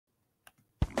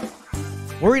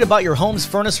Worried about your home's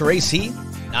furnace or AC?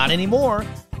 Not anymore.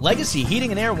 Legacy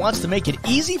Heating and Air wants to make it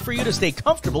easy for you to stay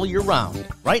comfortable year-round.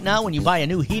 Right now, when you buy a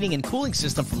new heating and cooling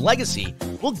system from Legacy,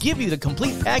 we'll give you the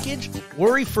complete package,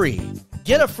 worry-free.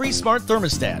 Get a free smart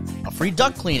thermostat, a free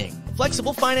duct cleaning,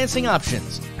 flexible financing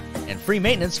options, and free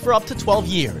maintenance for up to 12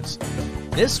 years.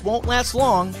 This won't last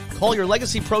long. Call your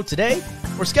Legacy Pro today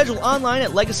or schedule online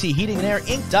at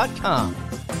legacyheatingandairinc.com.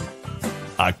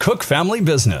 A Cook family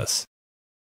business.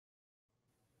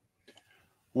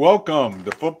 Welcome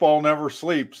to Football Never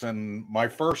Sleeps and my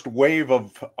first wave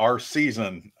of our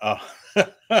season. We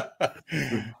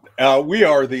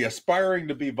are the aspiring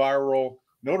to be viral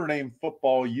Notre Dame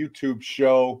football YouTube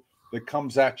show that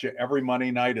comes at you every Monday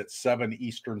night at 7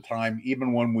 Eastern time.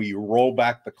 Even when we roll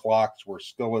back the clocks, we're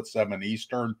still at 7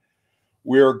 Eastern.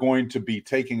 We are going to be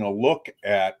taking a look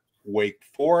at Wake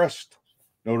Forest,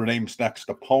 Notre Dame's next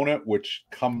opponent, which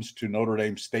comes to Notre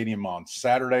Dame Stadium on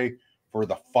Saturday for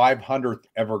the 500th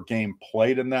ever game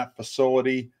played in that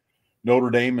facility. Notre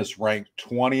Dame is ranked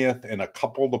 20th in a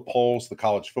couple of the polls, the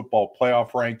college football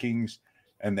playoff rankings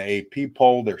and the AP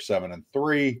poll. They're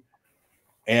 7-3.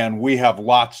 And we have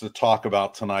lots to talk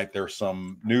about tonight. There's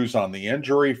some news on the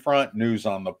injury front, news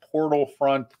on the portal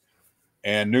front,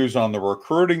 and news on the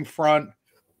recruiting front.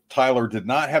 Tyler did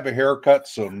not have a haircut,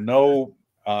 so no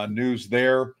news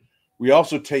there. We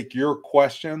also take your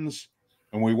questions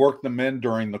and we work them in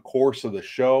during the course of the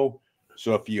show.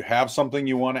 So if you have something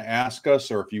you want to ask us,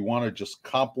 or if you want to just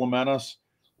compliment us,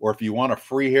 or if you want a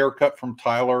free haircut from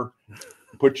Tyler,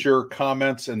 put your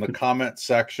comments in the comment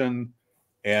section,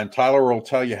 and Tyler will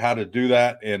tell you how to do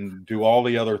that and do all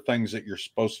the other things that you're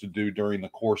supposed to do during the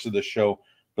course of the show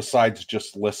besides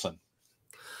just listen.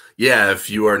 Yeah, if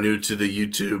you are new to the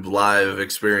YouTube live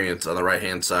experience, on the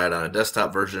right-hand side on a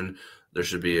desktop version, there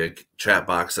should be a chat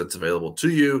box that's available to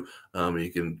you.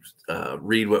 You can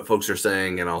read what folks are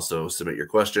saying and also submit your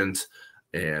questions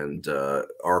and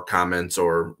our comments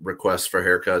or requests for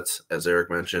haircuts, as Eric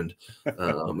mentioned.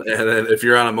 And then if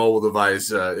you're on a mobile device,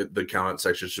 the comment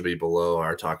section should be below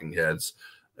our talking heads.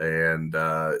 And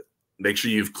make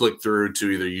sure you've clicked through to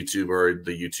either YouTube or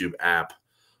the YouTube app,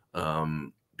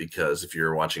 because if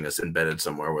you're watching us embedded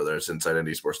somewhere, whether it's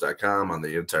InsideNDSports.com, on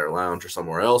the Entire Lounge, or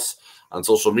somewhere else on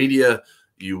social media,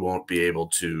 you won't be able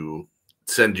to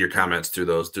send your comments through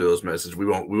those messages. We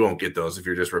won't get those if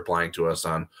you're just replying to us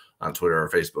on Twitter or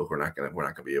Facebook. We're not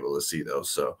gonna be able to see those.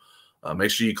 So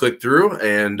make sure you click through.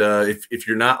 And if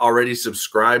you're not already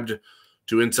subscribed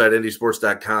to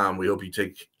InsideNDSports.com, we hope you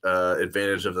take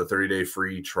advantage of the 30-day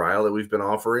free trial that we've been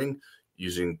offering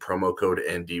using promo code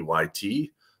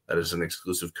NDYT. That is an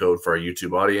exclusive code for our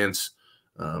YouTube audience.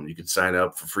 You can sign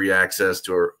up for free access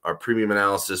to our premium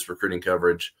analysis, recruiting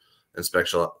coverage, and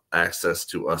special access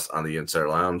to us on the Insider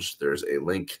Lounge. There's a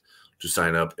link to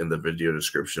sign up in the video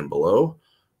description below.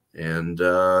 And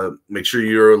make sure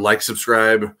you're like,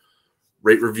 subscribe,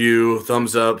 rate, review,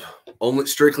 thumbs up, only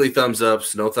strictly thumbs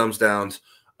ups, no thumbs downs,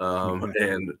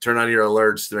 and turn on your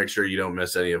alerts to make sure you don't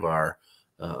miss any of our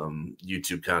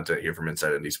YouTube content here from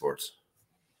Inside ND Sports.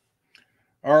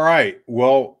 All right.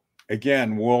 Well,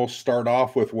 again, we'll start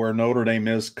off with where Notre Dame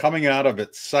is coming out of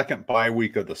its second bye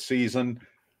week of the season.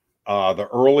 The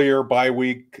earlier bye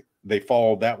week, they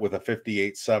followed that with a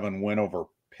 58-7 win over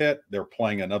Pitt. They're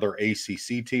playing another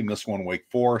ACC team, this one Wake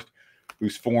Forest,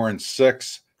 who's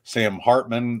 4-6. Sam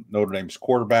Hartman, Notre Dame's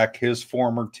quarterback, his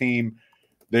former team.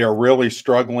 They are really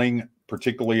struggling,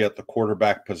 particularly at the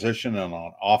quarterback position, and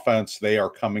on offense, they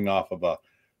are coming off of a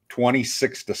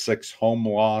 26-6 home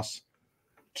loss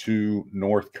to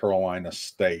North Carolina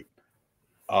State.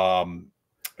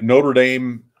 Notre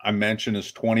Dame, I mentioned,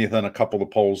 is 20th in a couple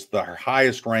of polls. Their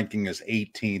highest ranking is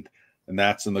 18th, and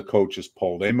that's in the coaches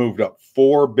poll. They moved up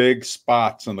 4 big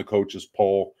spots in the coaches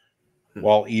poll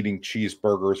while eating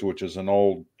cheeseburgers, which is an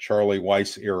old Charlie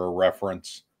Weiss era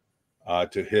reference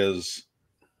to his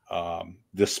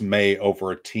dismay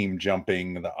over a team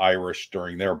jumping the Irish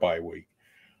during their bye week.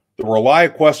 The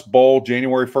ReliaQuest Bowl,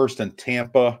 January 1st in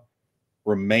Tampa,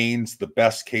 remains the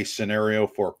best case scenario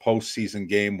for a postseason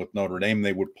game with Notre Dame.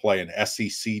 They would play an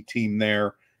SEC team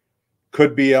there.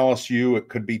 Could be LSU, it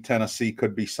could be Tennessee,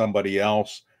 could be somebody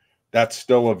else. That's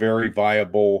still a very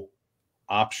viable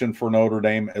option for Notre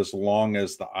Dame as long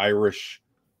as the Irish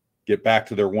get back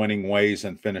to their winning ways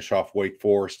and finish off Wake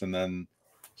Forest and then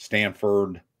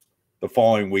Stanford the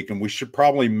following week. And we should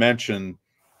probably mention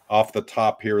off the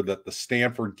top here that the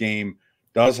Stanford game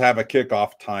does have a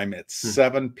kickoff time at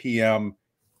 7 p.m.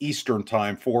 Eastern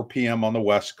time, 4 p.m. on the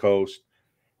West Coast,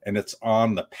 and it's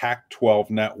on the Pac-12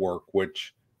 network,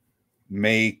 which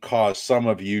may cause some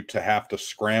of you to have to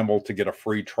scramble to get a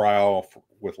free trial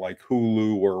with like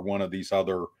Hulu or one of these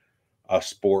other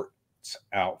sports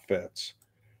outfits.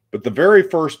 But the very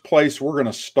first place we're going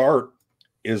to start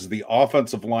is the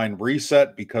offensive line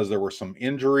reset, because there were some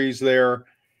injuries there,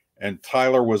 and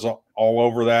Tyler was all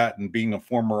over that. And being a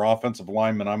former offensive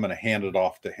lineman, I'm going to hand it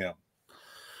off to him.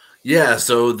 Yeah,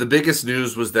 so the biggest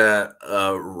news was that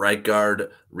right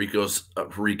guard Rocco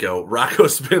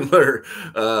Spindler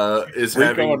is Rico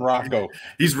having and Rocco.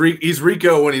 He's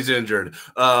Rico when he's injured.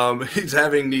 He's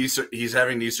having knee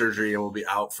surgery and will be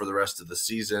out for the rest of the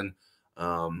season.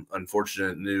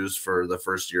 Unfortunate news for the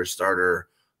first year starter,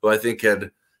 who I think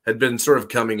had been sort of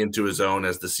coming into his own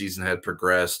as the season had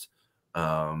progressed.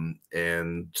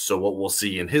 And so what we'll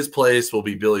see in his place will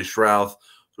be Billy Schrouth,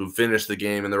 who finished the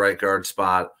game in the right guard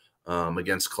spot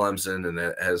against Clemson, and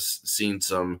has seen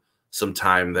some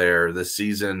time there this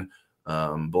season,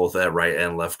 both at right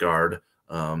and left guard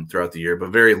throughout the year, but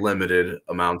very limited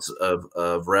amounts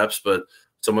of reps. But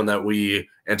someone that we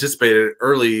anticipated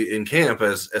early in camp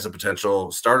as a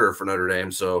potential starter for Notre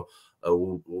Dame. So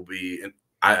we'll be.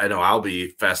 I know I'll be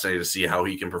fascinated to see how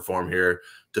he can perform here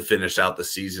to finish out the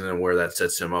season and where that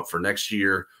sets him up for next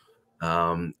year.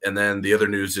 And then the other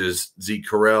news is Zeke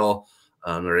Correll,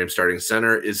 Notre Dame starting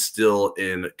center, is still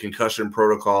in concussion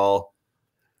protocol.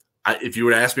 If you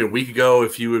would ask me a week ago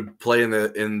if he would play in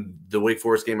the Wake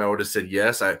Forest game, I would have said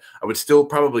yes. I would still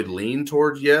probably lean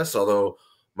towards yes, although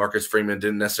Marcus Freeman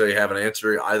didn't necessarily have an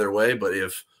answer either way. But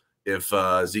if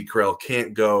Zeke Correll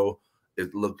can't go,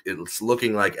 it's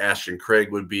looking like Ashton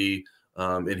Craig would be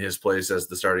in his place as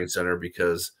the starting center,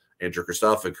 because Andrew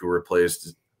Kristofic, who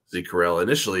replaced Zeke Correll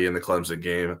initially in the Clemson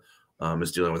game,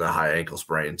 is dealing with a high ankle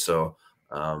sprain. So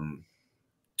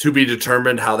to be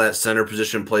determined how that center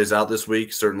position plays out this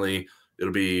week. Certainly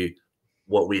it'll be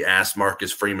what we asked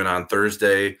Marcus Freeman on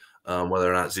Thursday,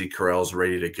 whether or not Zeke Correll is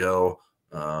ready to go,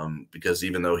 because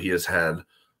even though he has had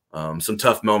some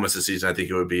tough moments this season, I think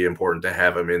it would be important to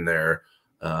have him in there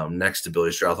next to Billy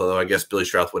Schrouth, although I guess Billy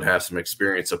Schrouth would have some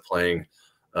experience of playing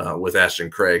with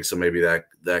Ashton Craig, so maybe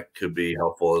that could be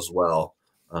helpful as well.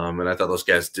 And I thought those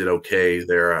guys did okay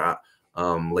there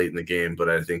late in the game, but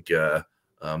I think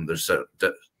there's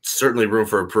certainly room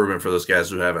for improvement for those guys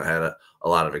who haven't had a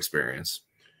lot of experience.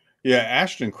 Yeah,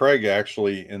 Ashton Craig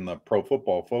actually in the Pro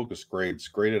Football Focus grades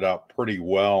graded out pretty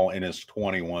well in his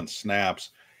 21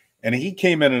 snaps. And he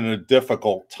came in a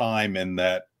difficult time in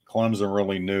that Clemson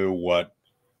really knew what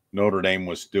Notre Dame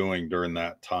was doing during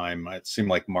that time. It seemed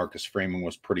like Marcus Freeman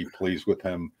was pretty pleased with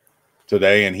him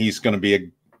today, and he's going to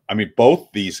be both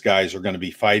these guys are going to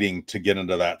be fighting to get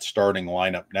into that starting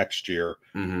lineup next year.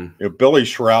 Mm-hmm. Billy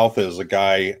Schrouth is a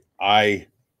guy I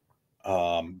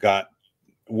got,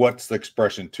 what's the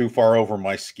expression, too far over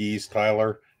my skis,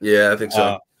 Tyler? Yeah, I think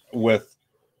so.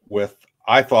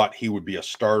 I thought he would be a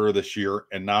starter this year,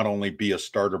 and not only be a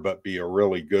starter, but be a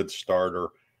really good starter.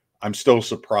 I'm still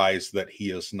surprised that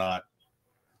he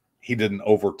didn't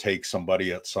overtake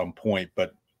somebody at some point,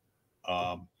 but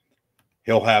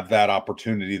he'll have that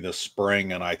opportunity this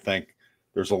spring. And I think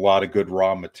there's a lot of good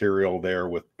raw material there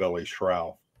with Billy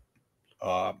Schrouth.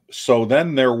 So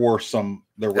then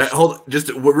hold just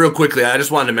real quickly. I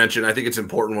just wanted to mention, I think it's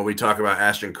important when we talk about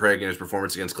Ashton Craig and his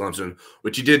performance against Clemson,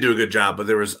 which he did do a good job, but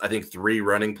there was, I think, 3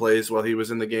 running plays while he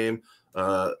was in the game.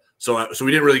 So we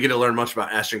didn't really get to learn much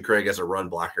about Ashton Craig as a run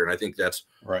blocker, and I think that's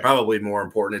probably more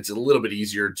important. It's a little bit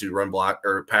easier to run block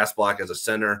or pass block as a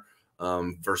center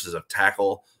versus a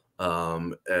tackle.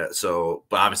 But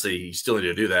obviously you still need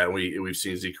to do that. We've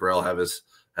seen Zeke Correll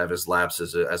have his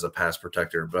lapses as a pass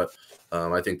protector, but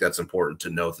I think that's important to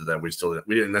note that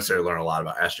we didn't necessarily learn a lot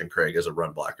about Ashton Craig as a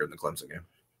run blocker in the Clemson game.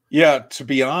 Yeah, to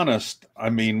be honest, I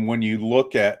mean, when you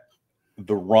look at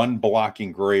the run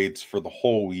blocking grades for the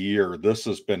whole year, this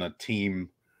has been an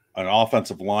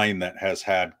offensive line that has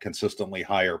had consistently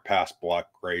higher pass block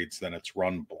grades than its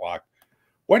run block.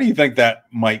 Why do you think that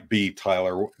might be,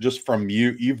 Tyler? Just from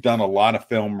you've done a lot of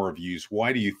film reviews.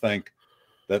 Why do you think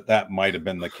that might have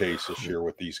been the case this year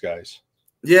with these guys?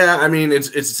 Yeah, I mean, it's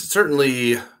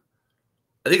certainly, I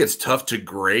think it's tough to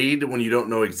grade when you don't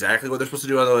know exactly what they're supposed to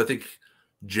do, although I think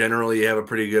generally you have a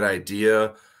pretty good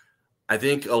idea. I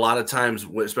think a lot of times,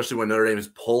 especially when Notre Dame is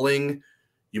pulling,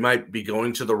 you might be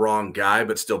going to the wrong guy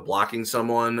but still blocking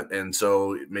someone, and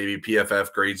so maybe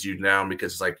PFF grades you down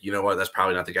because it's like, you know what, that's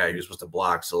probably not the guy who's supposed to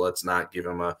block, so let's not give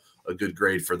him a good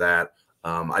grade for that.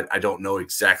 I don't know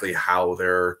exactly how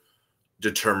they're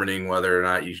determining whether or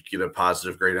not you get a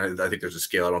positive grade. I think there's a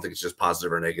scale. I don't think it's just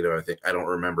positive or negative. I don't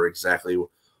remember exactly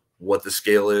what the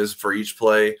scale is for each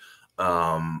play.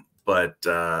 But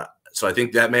So I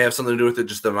think that may have something to do with it,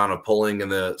 just the amount of pulling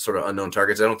and the sort of unknown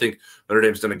targets. I don't think Notre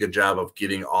Dame's done a good job of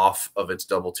getting off of its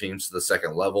double teams to the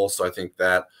second level. So I think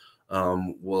that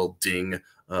will ding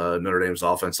Notre Dame's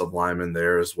offensive lineman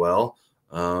there as well.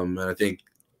 And I think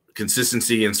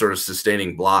consistency and sort of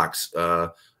sustaining blocks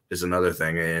is another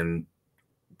thing. And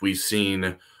we've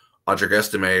seen Audric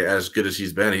Estime, as good as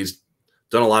he's been, he's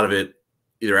done a lot of it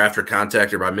either after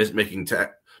contact or by making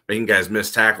guys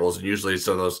miss tackles. And usually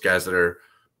some of those guys that are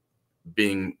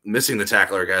missing the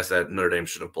tackle are guys that Notre Dame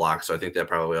should have blocked. So I think that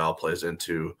probably all plays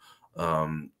into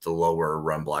the lower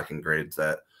run blocking grades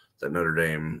that Notre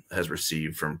Dame has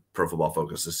received from Pro Football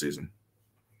Focus this season.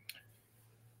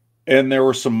 And there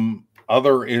were some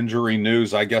other injury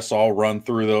news. I guess I'll run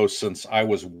through those since I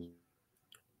was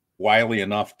wily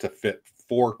enough to fit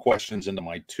 4 questions into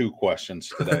my 2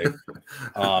 questions today.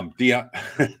 Deion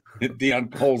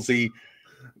Colsey,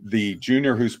 the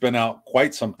junior who's been out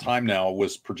quite some time now,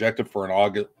 was projected for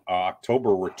an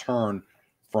October return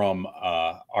from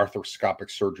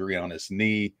arthroscopic surgery on his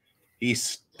knee. He's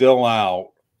still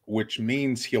out, which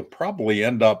means he'll probably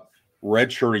end up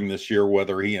redshirting this year,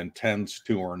 whether he intends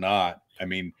to or not. I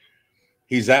mean,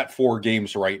 he's at 4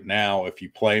 games right now. If you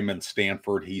play him in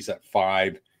Stanford, he's at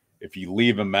 5. If you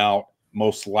leave him out,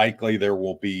 most likely there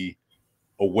will be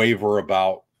a waiver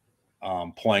about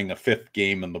playing a 5th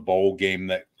game in the bowl game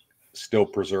that still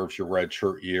preserves your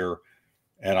redshirt year.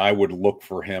 And I would look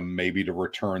for him maybe to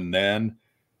return then.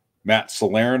 Matt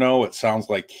Salerno, it sounds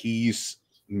like he's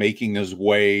making his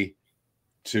way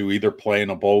to either play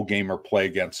in a bowl game or play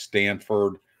against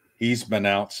Stanford. He's been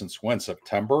out since when?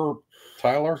 September,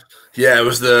 Tyler? Yeah, it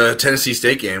was the Tennessee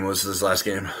State game was his last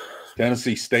game.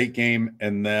 Tennessee State game.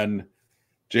 And then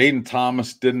Jaden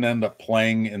Thomas didn't end up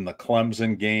playing in the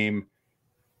Clemson game.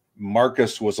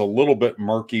 Marcus was a little bit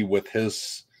murky with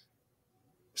his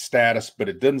status, but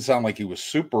it didn't sound like he was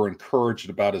super encouraged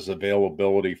about his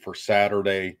availability for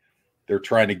Saturday. They're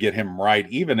trying to get him right.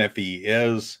 Even if he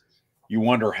is, you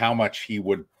wonder how much he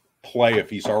would play if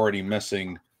he's already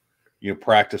missing,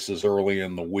 practices early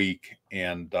in the week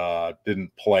and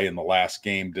didn't play in the last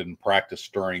game, didn't practice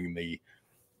during the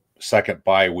second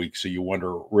bye week. So you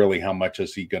wonder really how much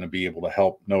is he going to be able to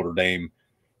help Notre Dame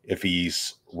if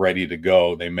he's ready to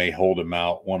go. They may hold him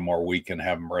out one more week and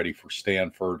have him ready for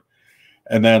Stanford.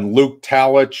 And then Luke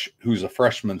Talich, who's a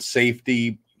freshman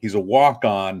safety, he's a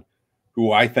walk-on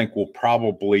who I think will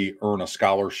probably earn a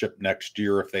scholarship next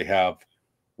year if they have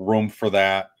room for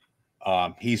that.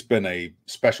 He's been a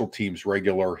special teams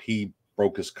regular. He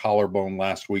broke his collarbone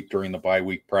last week during the bye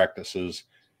week practices,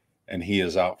 and he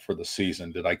is out for the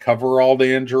season. Did I cover all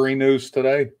the injury news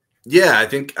today? Yeah, I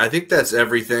think that's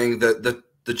everything. The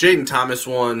Jaden Thomas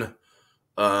one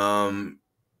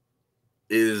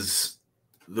is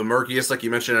the murkiest, like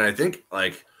you mentioned. And I think,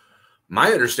 like,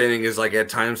 my understanding is, like, at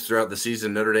times throughout the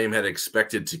season, Notre Dame had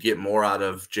expected to get more out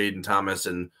of Jaden Thomas,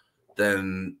 and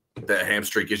then that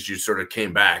hamstring issue sort of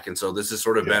came back. And so this has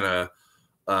sort of been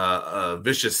a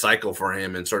vicious cycle for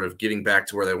him and sort of getting back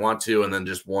to where they want to, and then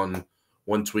just one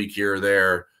tweak here or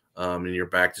there, and you're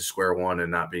back to square one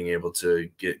and not being able to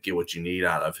get what you need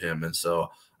out of him. And so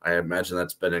I imagine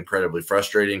that's been incredibly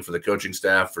frustrating for the coaching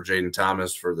staff, for Jaden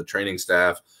Thomas, for the training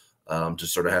staff, to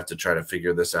sort of have to try to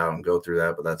figure this out and go through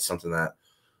that. But that's something that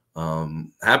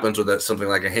happens with that, something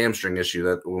like a hamstring issue,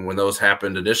 that when those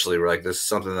happened initially, we're like, this is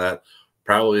something that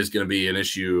probably is going to be an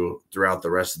issue throughout the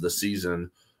rest of the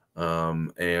season.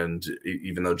 And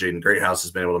even though Jaden Greathouse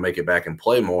has been able to make it back and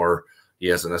play more, he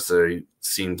hasn't necessarily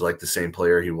seemed like the same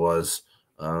player he was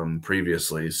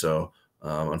previously. So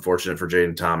unfortunate for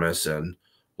Jaden Thomas, and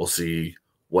we'll see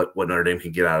what Notre Dame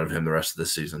can get out of him the rest of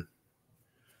this season.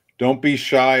 Don't be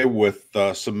shy with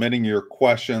submitting your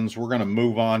questions. We're going to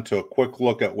move on to a quick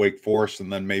look at Wake Forest,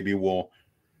 and then maybe we'll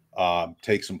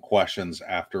take some questions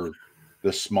after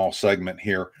this small segment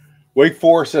here. Wake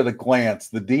Forest at a glance.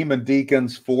 The Demon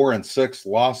Deacons, 4-6,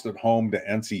 lost at home to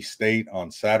NC State on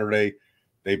Saturday.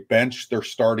 They benched their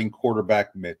starting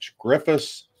quarterback, Mitch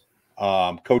Griffiths.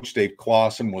 Coach Dave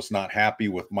Clawson was not happy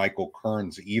with Michael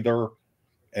Kearns either,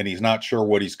 and he's not sure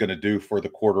what he's going to do for the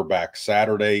quarterback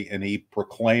Saturday, and he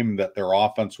proclaimed that their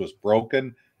offense was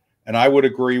broken. And I would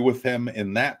agree with him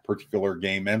in that particular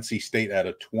game. NC State had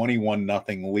a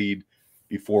 21-0 lead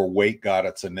before Wake got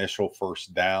its initial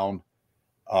first down.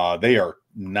 They are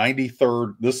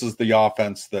 93rd. This is the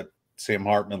offense that Sam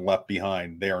Hartman left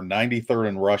behind. They are 93rd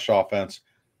in rush offense,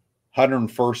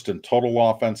 101st in total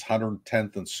offense,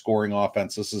 110th in scoring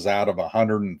offense. This is out of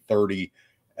 130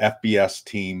 FBS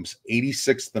teams,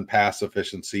 86th in pass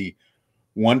efficiency,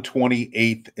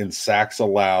 128th in sacks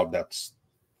allowed. That's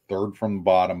third from the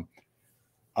bottom.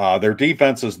 Their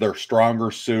defense is their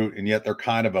stronger suit, and yet they're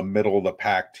kind of a middle of the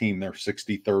pack team. They're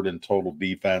 63rd in total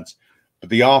defense, but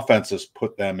the offense has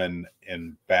put them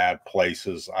in bad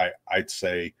places. I'd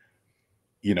say,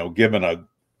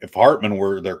 if Hartman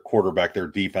were their quarterback, their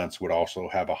defense would also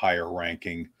have a higher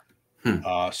ranking.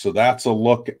 So that's a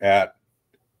look at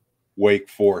Wake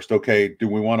Forest. Okay, do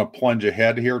we want to plunge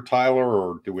ahead here, Tyler,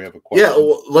 or do we have a question? Yeah,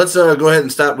 well, let's go ahead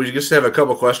and stop. We just have a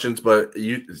couple questions, but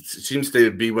it seems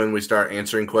to be when we start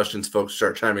answering questions, folks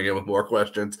start chiming in with more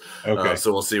questions. Okay.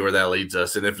 So we'll see where that leads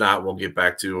us. And if not, we'll get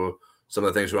back to some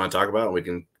of the things we want to talk about, and we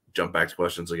can jump back to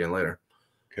questions again later.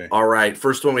 Okay. All right.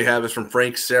 First one we have is from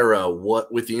Frank Serra.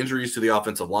 What, with the injuries to the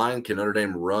offensive line, can Notre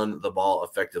Dame run the ball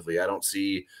effectively? I don't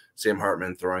see Sam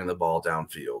Hartman throwing the ball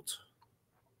downfield.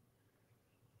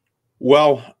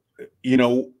 Well,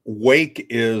 Wake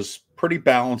is pretty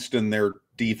balanced in their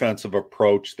defensive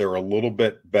approach. They're a little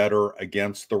bit better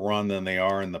against the run than they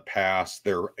are in the pass.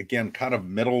 They're, again, kind of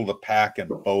middle of the pack in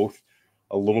both,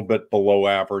 a little bit below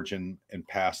average in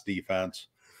pass defense.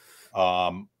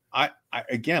 I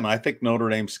think Notre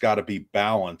Dame's got to be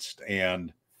balanced.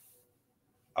 And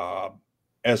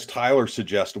as Tyler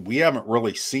suggested, we haven't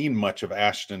really seen much of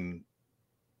Ashton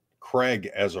Craig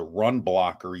as a run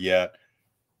blocker yet.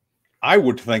 I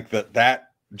would think that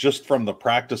just from the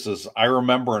practices I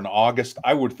remember in August,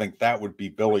 I would think that would be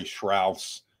Billy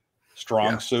Schrouth's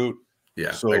strong suit.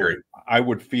 Yeah, so I agree. I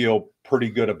would feel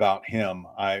pretty good about him.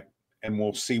 And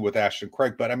we'll see with Ashton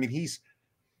Craig. But I mean,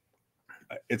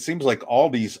 it seems like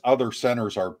all these other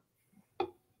centers are,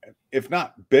 if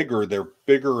not bigger, they're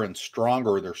bigger and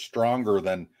stronger. They're stronger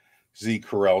than Zeke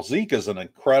Correll. Zeke is an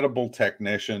incredible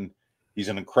technician. He's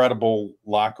an incredible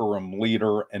locker room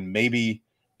leader, and maybe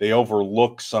they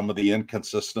overlook some of the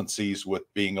inconsistencies with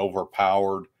being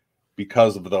overpowered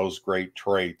because of those great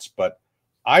traits. But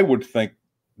I would think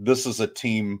this is a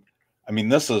team. I mean,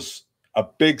 this is a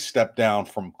big step down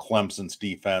from Clemson's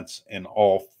defense in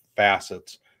all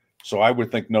facets. So I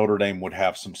would think Notre Dame would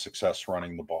have some success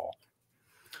running the ball.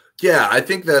 Yeah, I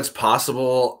think that's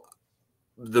possible.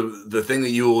 The thing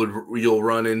that you'll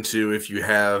run into if you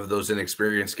have those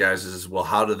inexperienced guys is, well,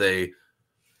 how do they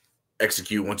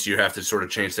execute once you have to sort of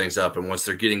change things up, and once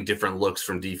they're getting different looks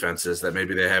from defenses that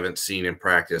maybe they haven't seen in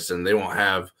practice, and they won't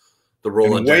have the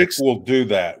Rolodex. Wake will do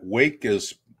that. Wake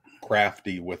is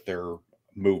crafty with their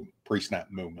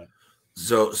pre-snap movement.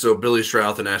 So Billy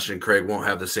Schrouth and Ashton Craig won't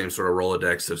have the same sort of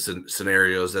Rolodex of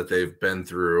scenarios that they've been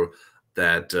through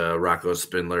that Rocco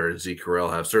Spindler and Zeke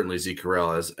Correll have. Certainly Zeke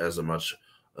Correll as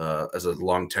a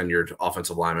long tenured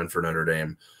offensive lineman for Notre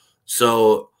Dame.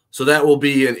 So that will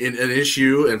be an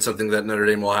issue, and something that Notre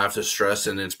Dame will have to stress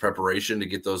in its preparation to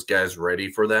get those guys ready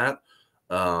for that.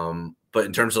 But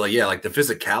in terms of like the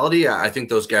physicality, I think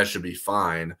those guys should be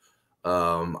fine.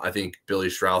 I think Billy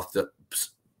Schrouth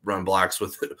run blocks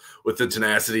with the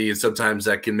tenacity, and sometimes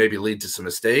that can maybe lead to some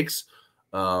mistakes.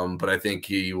 But I think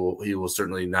he will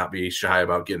certainly not be shy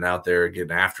about getting out there and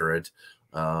getting after it.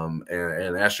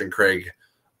 And Ashton Craig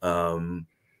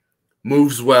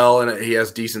moves well, and he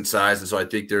has decent size, and so I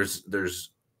think there's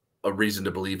a reason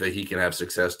to believe that he can have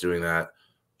success doing that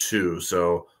too.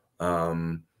 So,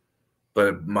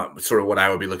 but sort of what I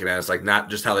would be looking at is not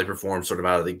just how they perform sort of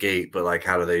out of the gate, but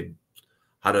how do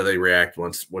they react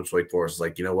once Wake Forest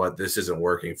is you know what, this isn't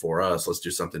working for us, let's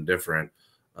do something different.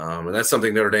 And that's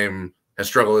something Notre Dame has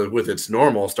struggled with its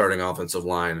normal starting offensive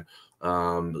line.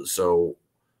 So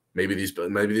maybe these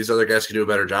other guys can do a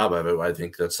better job of it. I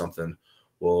think that's something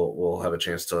we'll have a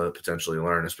chance to potentially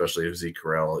learn, especially if Zeke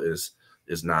Correll is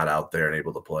not out there and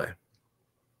able to play.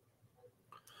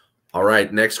 All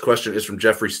right, next question is from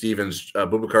Jeffrey Stevens.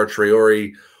 Boubacar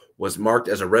Traore was marked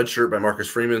as a redshirt by Marcus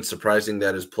Freeman. Surprising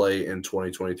that his play in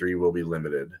 2023 will be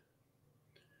limited.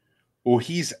 Well,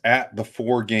 he's at the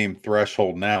 4-game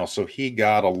threshold now, so he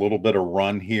got a little bit of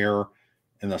run here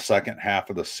in the second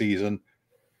half of the season.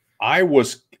 I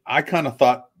kind of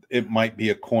thought it might be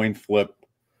a coin flip.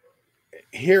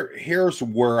 Here's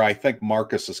where I think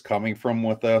Marcus is coming from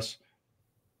with this.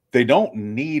 They don't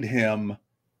need him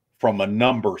from a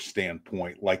number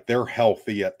standpoint. They're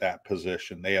healthy at that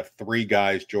position. They have 3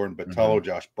 guys, Jordan Botello,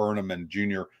 Josh Burnham, and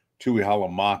junior Tui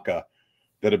Halamaka,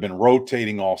 that have been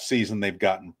rotating all season. They've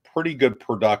gotten pretty good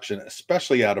production,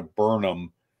 especially out of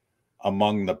Burnham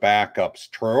among the backups.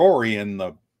 Traore, in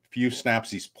the few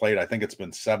snaps he's played, I think it's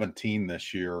been 17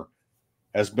 this year,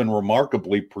 has been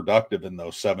remarkably productive in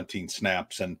those 17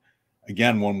 snaps. And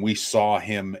again, when we saw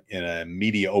him in a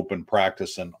media open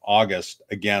practice in August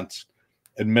against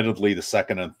admittedly the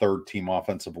second and third team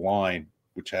offensive line,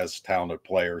 which has talented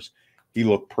players, he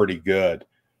looked pretty good.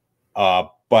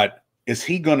 But is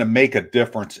he going to make a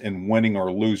difference in winning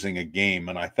or losing a game?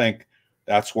 And I think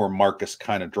that's where Marcus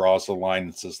kind of draws the line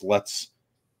and says, let's,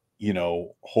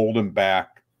 hold him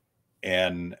back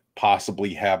and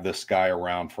possibly have this guy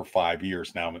around for 5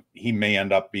 years. Now, he may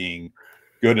end up being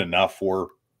good enough where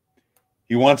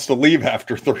he wants to leave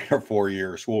after 3 or 4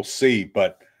 years. We'll see.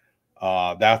 But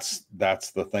that's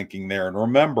the thinking there. And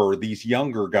remember, these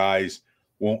younger guys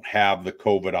won't have the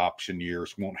COVID option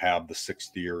years, won't have the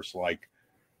 6th years like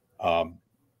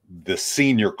the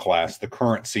senior class, the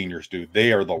current seniors do.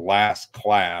 They are the last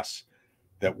class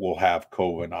that will have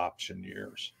COVID option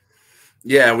years.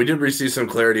 Yeah, we did receive some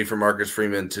clarity from Marcus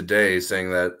Freeman today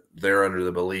saying that they're under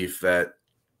the belief that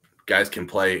guys can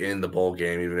play in the bowl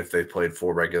game even if they've played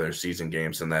 4 regular season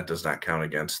games, and that does not count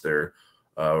against their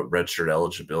redshirt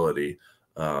eligibility.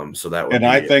 So that would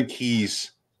I think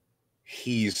he's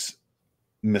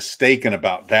mistaken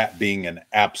about that being an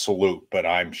absolute, but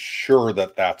I'm sure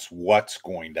that that's what's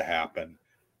going to happen.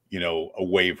 A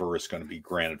waiver is going to be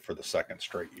granted for the 2nd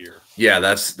straight year. Yeah,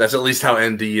 that's at least how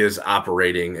ND is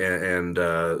operating, and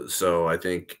so I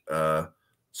think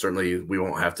certainly we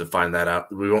won't have to find that out.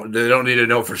 They don't need to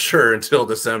know for sure until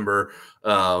December,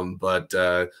 but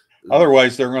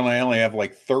otherwise they're going to only have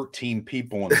like 13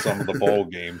 people in some of the bowl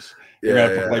games. You're going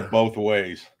to have to play both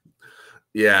ways.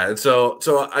 Yeah, and so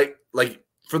I like,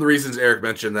 for the reasons Eric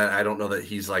mentioned, that I don't know that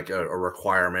he's like a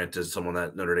requirement as someone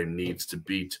that Notre Dame needs to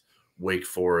beat Wake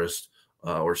Forest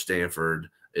or Stanford.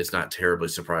 It's not terribly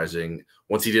surprising.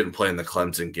 Once he didn't play in the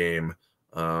Clemson game,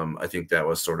 I think that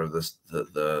was sort of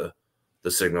the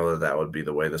signal that would be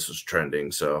the way this was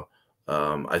trending. So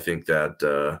I think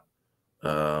that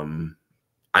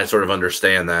I sort of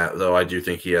understand that, though I do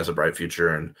think he has a bright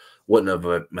future and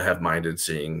wouldn't have minded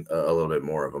seeing a little bit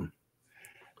more of him.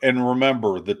 And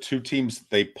remember, the 2 teams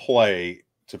they play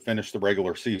to finish the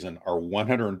regular season are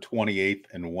 128th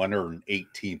and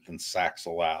 118th in sacks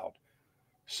allowed.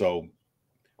 So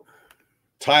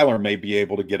Tyler may be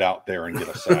able to get out there and get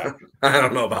a sack. I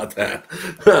don't know about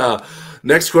that.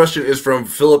 Next question is from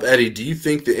Philip Eddy. Do you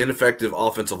think the ineffective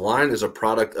offensive line is a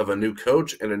product of a new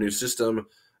coach and a new system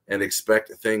and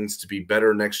expect things to be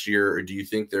better next year, or do you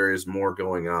think there is more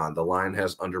going on? The line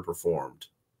has underperformed.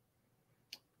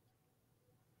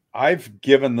 I've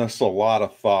given this a lot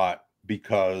of thought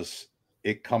because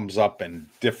it comes up in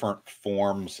different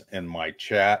forms in my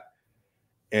chat.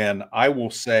 And I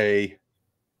will say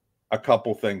a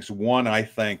couple things. One, I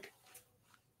think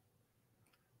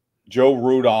Joe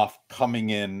Rudolph coming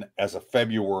in as a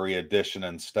February edition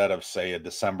instead of, say, a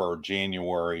December or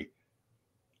January,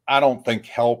 I don't think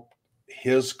helped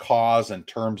his cause in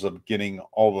terms of getting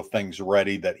all the things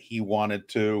ready that he wanted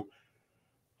to.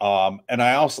 And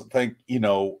I also think,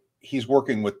 he's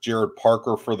working with Jared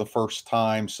Parker for the first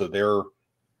time.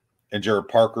 And Jared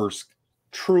Parker's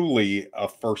truly a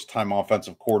first-time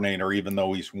offensive coordinator, even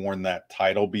though he's worn that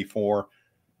title before.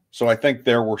 So I think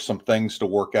there were some things to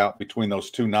work out between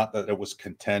those two. Not that it was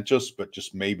contentious, but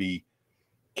just maybe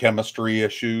chemistry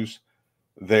issues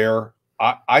there.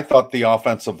 I thought the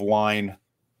offensive line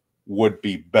would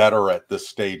be better at this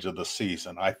stage of the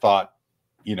season. I thought,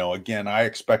 again, I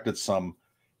expected some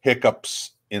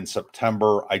hiccups in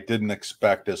September. I didn't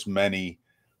expect as many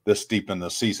this deep in the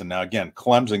season. Now, again,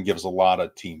 Clemson gives a lot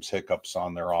of teams hiccups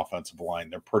on their offensive line.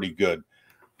 They're pretty good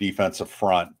defensive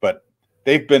front, but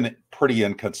they've been pretty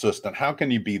inconsistent. How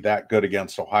can you be that good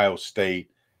against Ohio State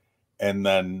and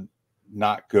then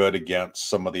not good against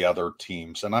some of the other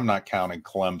teams? And I'm not counting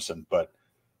Clemson, but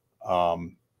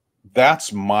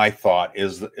that's my thought,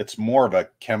 is that it's more of a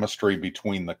chemistry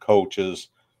between the coaches.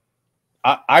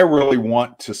 I really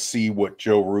want to see what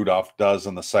Joe Rudolph does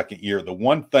in the second year. The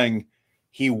one thing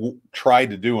he tried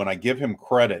to do, and I give him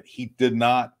credit, he did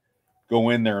not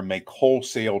go in there and make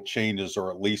wholesale changes,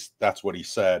 or at least that's what he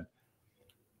said,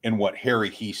 in what Harry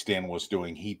Heastan was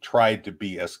doing. He tried to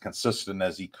be as consistent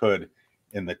as he could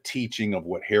in the teaching of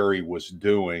what Harry was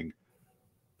doing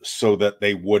so that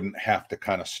they wouldn't have to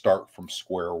kind of start from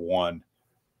square one.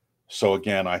 So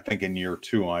again, I think in year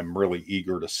 2, I'm really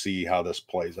eager to see how this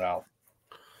plays out.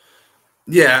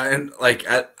 Yeah, and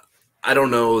I don't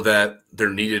know that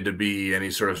there needed to be any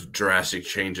sort of drastic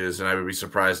changes, and I would be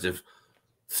surprised if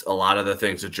a lot of the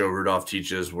things that Joe Rudolph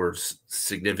teaches were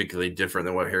significantly different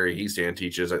than what Harry Heastan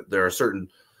teaches. There's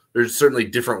certainly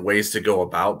different ways to go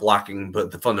about blocking, but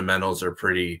the fundamentals are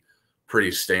pretty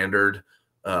standard.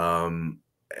 And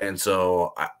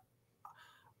so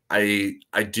I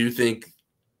do think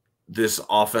this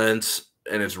offense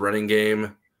and its running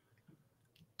game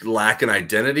lack an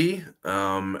identity,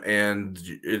 and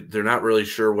they're not really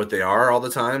sure what they are all the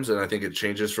times. And I think it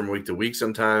changes from week to week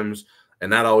sometimes, and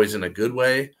not always in a good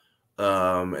way.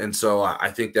 And so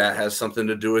I think that has something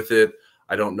to do with it.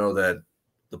 I don't know that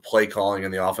the play calling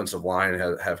and the offensive line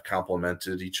have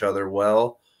complemented each other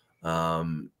well.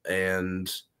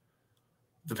 And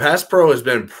the pass pro has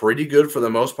been pretty good for the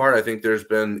most part. I think there's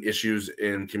been issues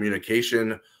in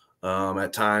communication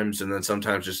at times, and then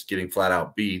sometimes just getting flat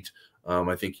out beat.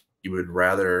 I think you would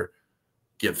rather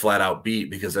get flat out beat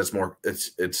because that's more,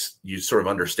 it's you sort of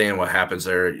understand what happens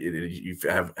there. You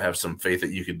have some faith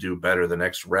that you could do better the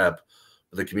next rep.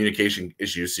 But the communication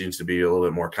issue seems to be a little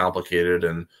bit more complicated.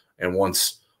 And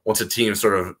once a team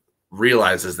sort of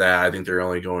realizes that, I think they're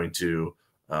only going to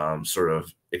sort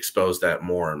of expose that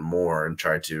more and more and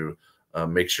try to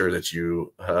make sure that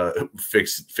you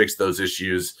fix those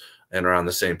issues and are on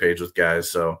the same page with guys.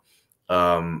 So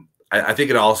I think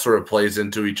it all sort of plays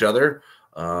into each other.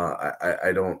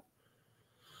 I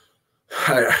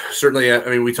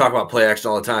mean, we talk about play action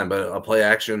all the time, but a play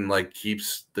action like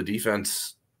keeps the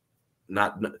defense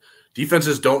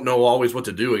defenses don't know always what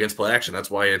to do against play action.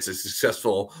 That's why it's a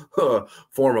successful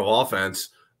form of offense,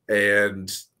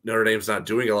 and Notre Dame's not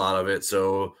doing a lot of it.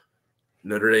 So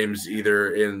Notre Dame's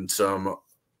either in some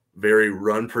very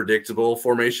run predictable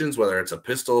formations, whether it's a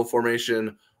pistol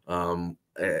formation and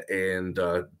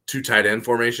two tight end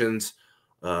formations,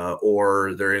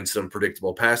 or they're in some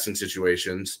predictable passing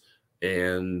situations,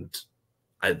 and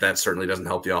that certainly doesn't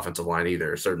help the offensive line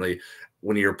either. Certainly,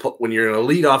 when you're an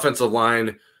elite offensive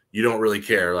line, you don't really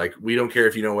care. Like, we don't care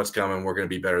if you know what's coming. We're going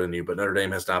to be better than you. But Notre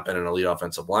Dame has not been an elite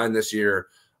offensive line this year,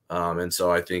 and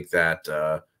so I think that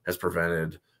has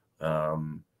prevented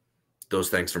those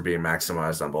things from being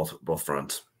maximized on both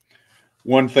fronts.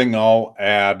 One thing I'll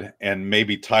add, and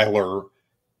maybe Tyler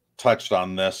touched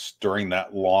on this during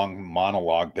that long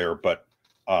monologue there, but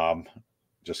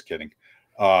just kidding,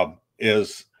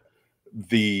 is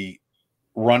the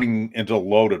running into a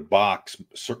loaded box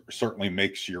certainly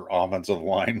makes your offensive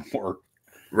line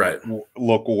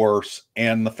look worse.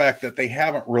 And the fact that they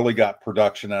haven't really got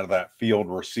production out of that field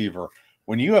receiver.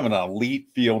 When you have an elite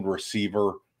field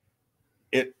receiver,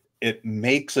 it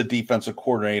makes a defensive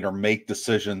coordinator make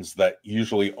decisions that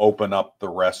usually open up the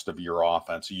rest of your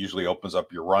offense. It usually opens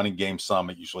up your running game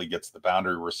some. It usually gets the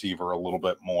boundary receiver a little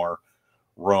bit more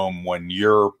room. When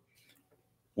you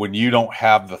don't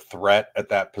have the threat at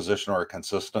that position, or a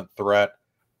consistent threat,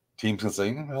 teams can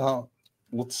say, well,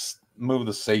 let's move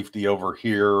the safety over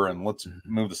here and let's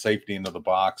move the safety into the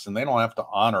box, and they don't have to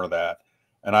honor that.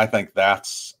 And I think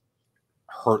that's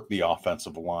hurt the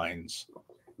offensive line's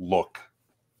look.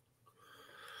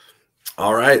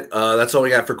 All right. That's all we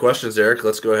got for questions, Eric.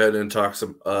 Let's go ahead and talk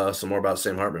some more about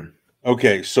Sam Hartman.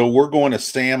 Okay, so we're going to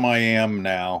Sam I Am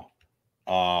now.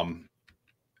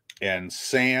 And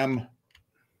Sam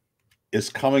is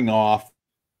coming off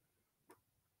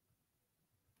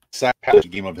the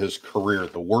game of his career.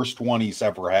 The worst one he's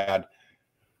ever had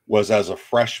was as a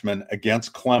freshman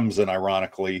against Clemson,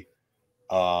 ironically.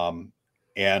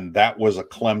 And that was a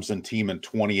Clemson team in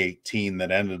 2018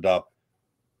 that ended up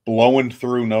blowing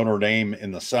through Notre Dame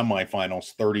in the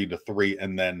semifinals 30-3,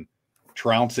 and then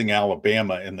trouncing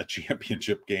Alabama in the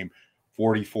championship game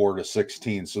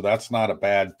 44-16. So that's not a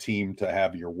bad team to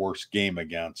have your worst game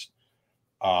against.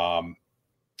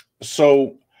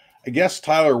 So I guess,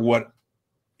 Tyler,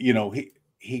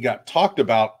 he got talked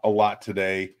about a lot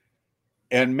today,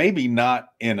 and maybe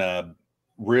not in a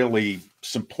really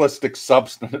simplistic,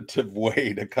 substantive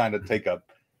way to kind of take a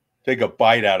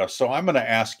bite out of. So I'm going to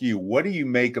ask you, what do you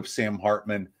make of Sam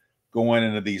Hartman going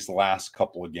into these last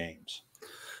couple of games?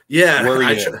 Yeah,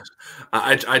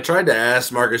 I tried to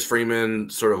ask Marcus Freeman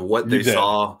sort of what they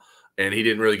saw, and he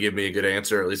didn't really give me a good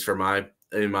answer, at least in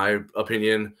my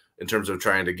opinion, in terms of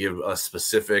trying to give us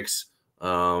specifics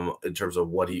in terms of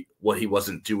what he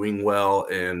wasn't doing well,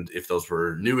 and if those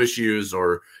were new issues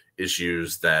or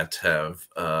issues that have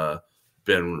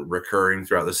been recurring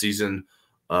throughout the season.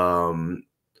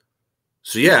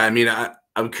 So yeah, I mean,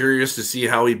 I'm curious to see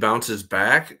how he bounces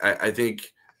back. I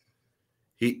think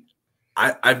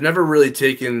I've never really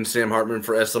taken Sam Hartman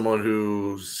as someone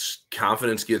whose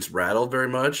confidence gets rattled very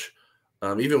much.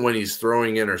 Even when he's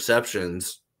throwing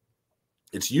interceptions,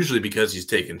 it's usually because he's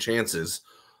taking chances.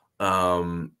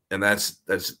 And that's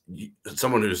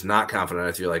someone who's not confident,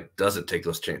 I feel like, doesn't take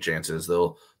those chances.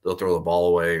 They'll throw the ball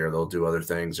away, or they'll do other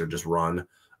things, or just run.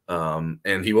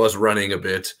 And he was running a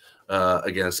bit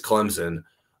against Clemson.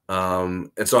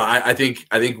 And so I think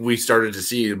we started to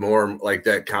see more like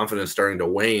that confidence starting to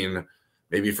wane,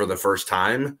 maybe for the first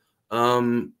time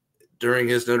during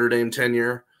his Notre Dame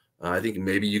tenure. I think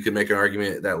maybe you could make an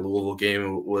argument that Louisville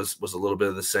game was a little bit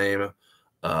of the same.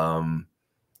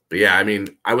 But yeah, I mean,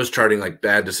 I was charting like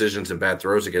bad decisions and bad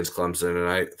throws against Clemson, and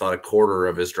I thought a quarter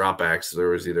of his dropbacks there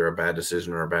was either a bad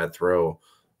decision or a bad throw.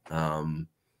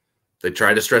 They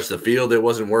tried to stretch the field; it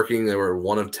wasn't working. They were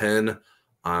 1 of 10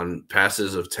 on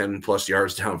passes of 10 plus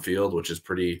yards downfield, which is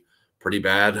pretty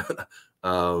bad.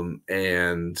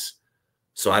 And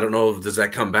so I don't know, does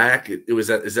that come back? Is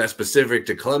that specific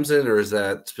to Clemson, or is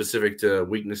that specific to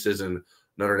weaknesses in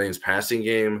Notre Dame's passing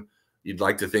game? You'd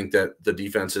like to think that the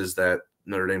defenses that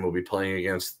Notre Dame will be playing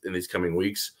against in these coming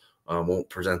weeks won't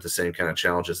present the same kind of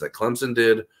challenges that Clemson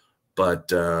did.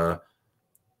 But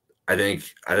I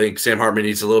think Sam Hartman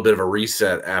needs a little bit of a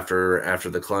reset after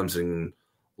the Clemson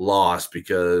loss,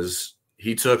 because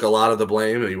he took a lot of the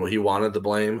blame and he wanted the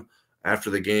blame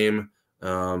after the game.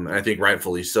 And I think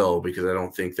rightfully so, because I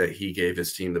don't think that he gave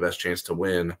his team the best chance to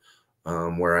win,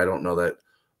 where I don't know that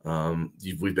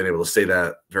we've been able to say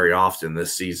that very often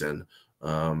this season.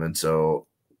 And so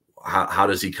how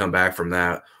does he come back from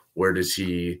that? Where does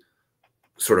he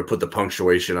sort of put the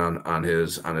punctuation on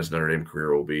his Notre Dame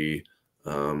career will be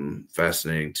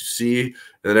fascinating to see in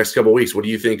the next couple of weeks. What do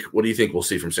you think we'll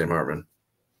see from Sam Hartman?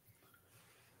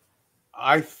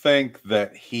 I think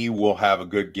that he will have a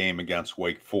good game against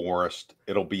Wake Forest.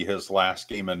 It'll be his last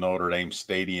game in Notre Dame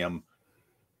Stadium.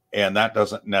 And that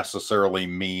doesn't necessarily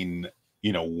mean,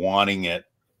 wanting it,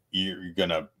 you're going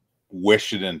to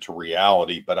wish it into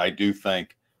reality. But I do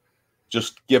think,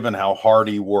 just given how hard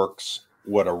he works,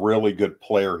 what a really good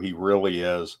player he really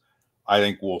is, I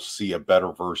think we'll see a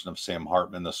better version of Sam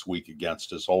Hartman this week against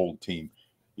his old team.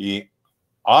 He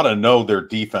ought to know their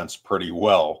defense pretty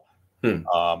well. And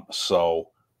I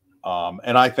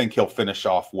think he'll finish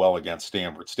off well against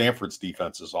Stanford. Stanford's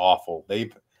defense is awful.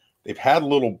 They've had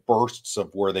little bursts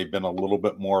of where they've been a little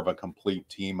bit more of a complete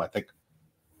team. I think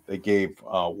they gave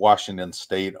Washington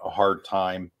State a hard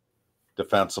time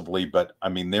defensively, but I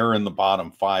mean, they're in the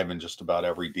bottom 5 in just about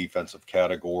every defensive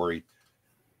category.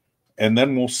 And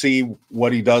then we'll see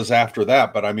what he does after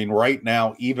that. But I mean, right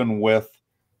now, even with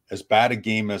as bad a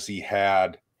game as he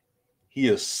had, he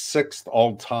is 6th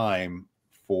all time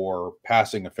for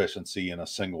passing efficiency in a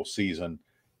single season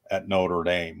at Notre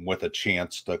Dame, with a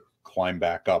chance to climb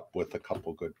back up with a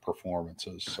couple good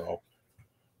performances. So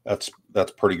that's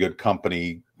pretty good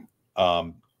company.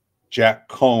 Jack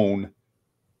Cohn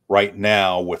right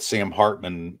now, with Sam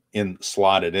Hartman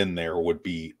slotted in there, would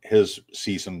be, his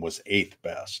season was 8th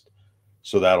best.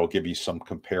 So that'll give you some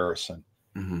comparison.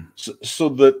 Mm-hmm. So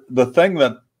the thing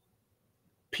that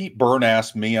Pete Byrne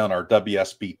asked me on our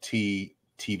WSBT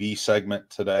TV segment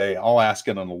today, I'll ask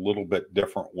it in a little bit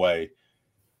different way.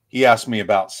 He asked me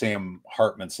about Sam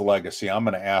Hartman's legacy. I'm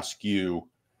going to ask you,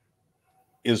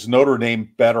 is Notre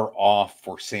Dame better off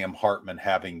for Sam Hartman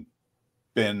having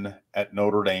been at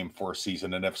Notre Dame for a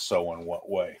season? And if so, in what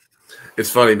way?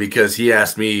 It's funny because he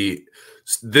asked me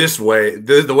this way.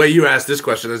 The way you asked this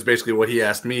question is basically what he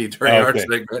asked me during our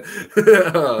segment.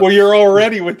 Well, you're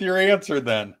already with your answer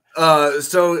then.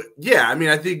 So yeah, I mean,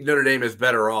 I think Notre Dame is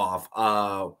better off.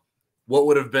 What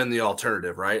would have been the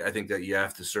alternative, right? I think that you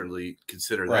have to certainly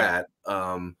consider that.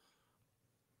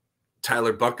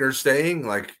 Tyler Buchner staying,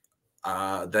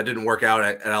 that didn't work out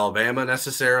at Alabama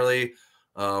necessarily.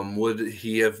 Would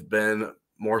he have been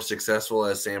more successful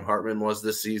as Sam Hartman was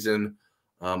this season?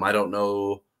 I don't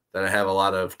know that I have a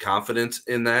lot of confidence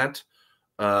in that.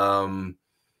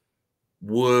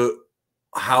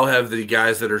 How have the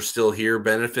guys that are still here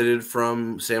benefited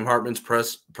from Sam Hartman's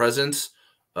presence?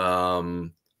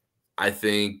 I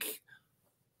think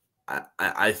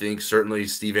certainly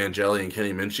Steve Angeli and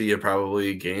Kenny Minchie have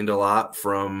probably gained a lot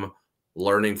from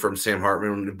learning from Sam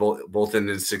Hartman, both in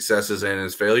his successes and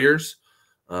his failures.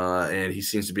 And he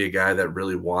seems to be a guy that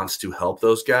really wants to help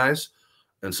those guys.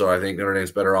 And so I think Notre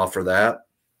Dame's better off for that.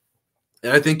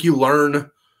 And I think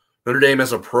Notre Dame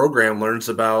as a program learns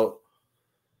about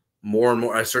more and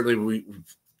more.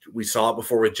 We saw it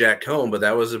before with Jack Cohn, but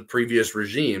that was a previous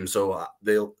regime. So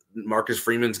Marcus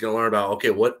Freeman's going to learn about, okay,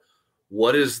 what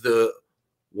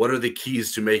are the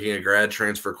keys to making a grad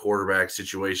transfer quarterback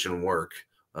situation work?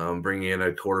 Bringing in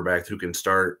a quarterback who can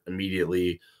start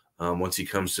immediately once he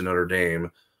comes to Notre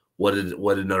Dame. What did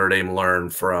Notre Dame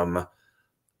learn from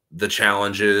the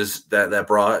challenges that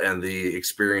brought, and the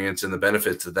experience and the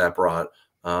benefits that brought?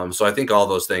 So I think all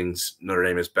those things Notre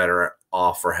Dame is better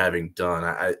off for having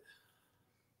done.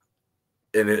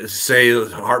 Say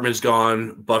Hartman's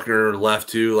gone, Buchner left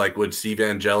too. Would Steve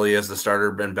Angeli as the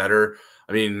starter been better?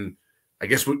 I mean, I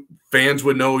guess fans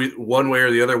would know one way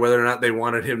or the other whether or not they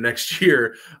wanted him next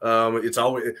year.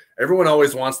 Everyone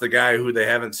always wants the guy who they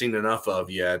haven't seen enough of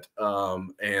yet,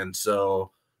 and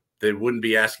so they wouldn't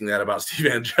be asking that about Steve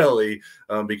Angeli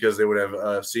because they would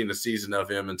have seen a season of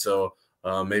him. And so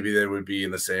maybe they would be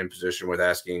in the same position with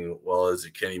asking, well, is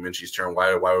it Kenny Minchie's turn?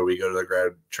 Why would we go to the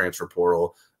grad transfer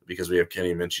portal? Because we have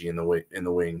Kenny Minchie in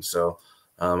the wing. So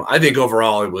I think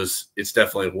overall it's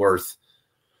definitely worth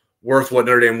what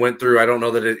Notre Dame went through. I don't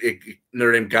know that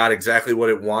Notre Dame got exactly what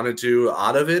it wanted to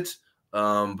out of it,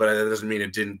 but that doesn't mean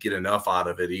it didn't get enough out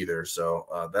of it either.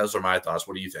 So those are my thoughts.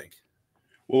 What do you think?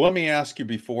 Well, let me ask you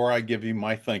before I give you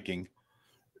my thinking.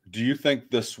 Do you think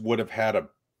this would have had a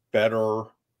better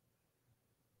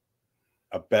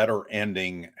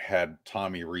ending had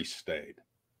Tommy Rees stayed?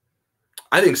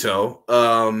 I think so.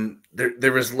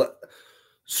 There was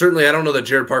certainly, I don't know that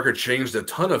Jared Parker changed a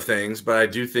ton of things, but I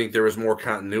do think there was more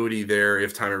continuity there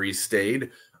if Tommy Rees stayed.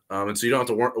 And so you don't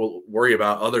have to worry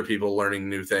about other people learning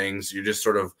new things. You're just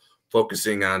sort of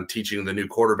focusing on teaching the new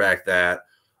quarterback that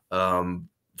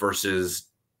versus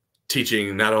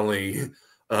teaching not only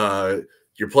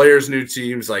your players new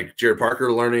teams, like Jared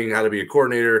Parker learning how to be a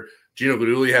coordinator, Gino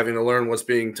Guidugli having to learn what's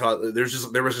being taught. There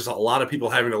was just a lot of people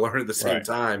having to learn at the same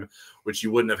time, which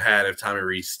you wouldn't have had if Tommy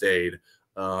Rees stayed.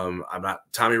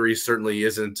 Tommy Rees certainly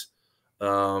isn't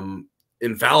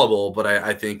infallible, but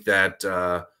I think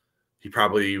that he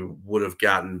probably would have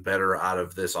gotten better out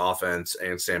of this offense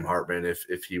and Sam Hartman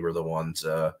if he were the ones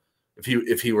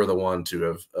if he were the one to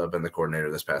have been the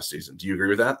coordinator this past season. Do you agree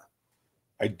with that?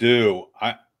 I do.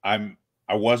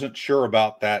 I wasn't sure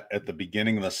about that at the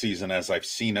beginning of the season. As I've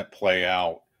seen it play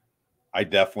out, I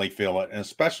definitely feel it, and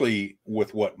especially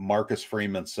with what Marcus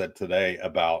Freeman said today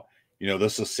about,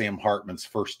 this is Sam Hartman's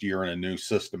first year in a new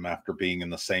system after being in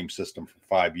the same system for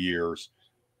 5 years.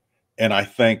 And I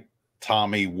think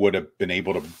Tommy would have been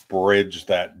able to bridge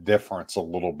that difference a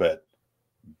little bit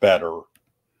better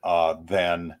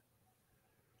than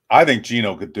I think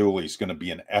Gino Guidugli is going to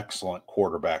be an excellent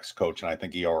quarterbacks coach, and I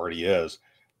think he already is.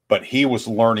 But he was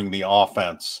learning the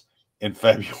offense in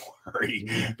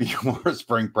February before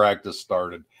spring practice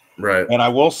started. Right. And I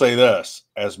will say this,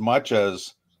 as much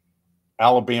as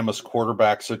Alabama's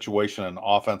quarterback situation and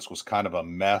offense was kind of a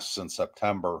mess in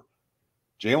September,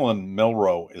 Jalen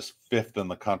Milroe is 5th in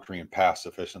the country in pass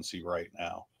efficiency right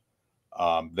now.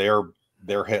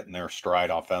 They're hitting their stride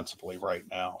offensively right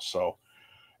now. So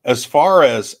as far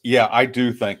as, I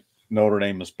do think Notre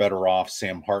Dame is better off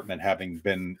Sam Hartman having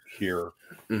been here.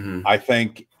 Mm-hmm. I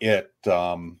think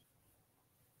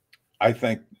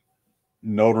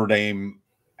Notre Dame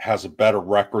has a better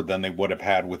record than they would have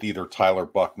had with either Tyler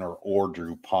Buckner or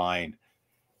Drew Pine.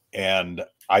 And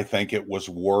I think it was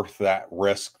worth that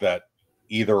risk that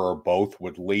either or both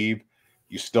would leave.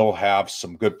 You still have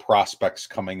some good prospects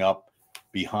coming up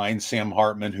behind Sam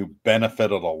Hartman who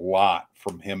benefited a lot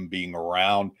from him being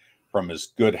around, from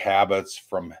his good habits,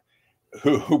 from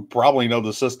who probably know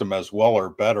the system as well or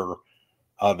better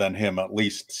than him, at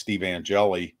least Steve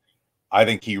Angeli. I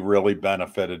think he really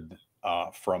benefited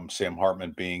from Sam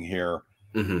Hartman being here.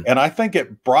 Mm-hmm. And I think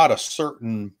it brought a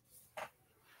certain,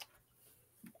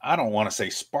 I don't want to say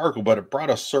sparkle, but it brought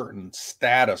a certain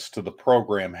status to the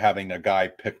program having a guy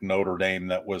pick Notre Dame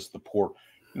that was the poor.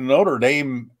 Notre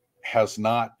Dame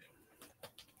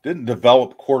didn't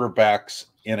develop quarterbacks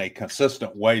in a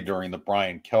consistent way during the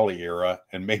Brian Kelly era,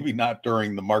 and maybe not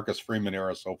during the Marcus Freeman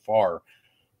era so far.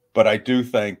 But I do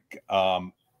think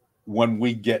when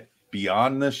we get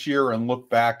beyond this year and look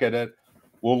back at it,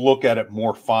 we'll look at it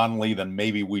more fondly than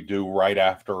maybe we do right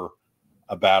after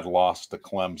a bad loss to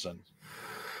Clemson.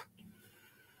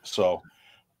 So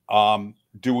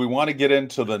do we want to get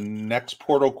into the next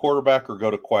portal quarterback or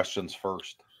go to questions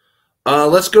first?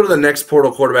 Let's go to the next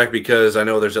portal quarterback because I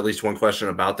know there's at least one question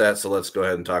about that. So let's go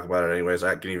ahead and talk about it anyways.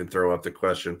 I can even throw up the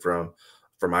question from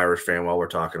Irish Fan while we're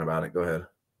talking about it. Go ahead.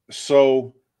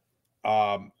 So,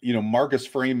 Marcus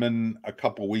Freeman a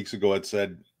couple of weeks ago had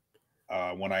said,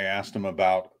 when I asked him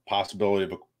about possibility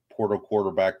of a portal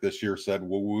quarterback this year, said,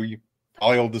 well, we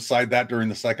probably will decide that during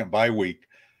the second bye week.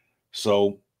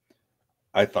 So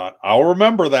I thought, I'll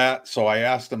remember that. So I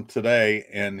asked him today,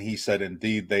 and he said,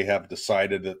 indeed, they have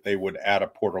decided that they would add a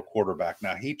portal quarterback.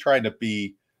 Now, he tried to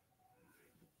be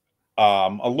a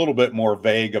little bit more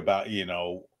vague about,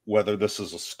 whether this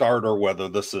is a starter, whether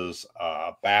this is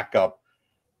a backup.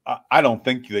 I don't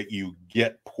think that you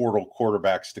get portal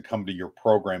quarterbacks to come to your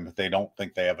program if they don't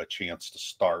think they have a chance to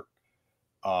start.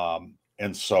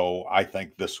 And so I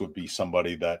think this would be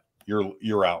somebody that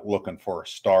you're out looking for a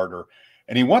starter.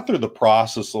 And he went through the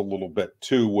process a little bit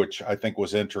too, which I think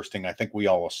was interesting. I think we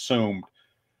all assumed,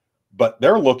 but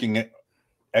they're looking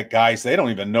at guys, they don't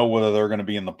even know whether they're going to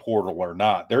be in the portal or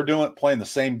not. They're playing the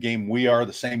same game we are,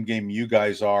 the same game you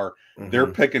guys are. Mm-hmm. They're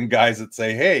picking guys that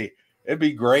say, hey, it'd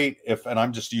be great if, and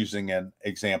I'm just using an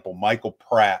example, Michael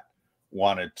Pratt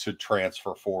wanted to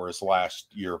transfer for his last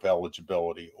year of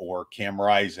eligibility, or Cam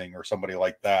Rising or somebody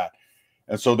like that.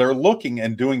 And so they're looking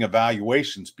and doing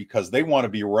evaluations because they want to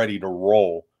be ready to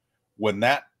roll when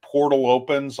that portal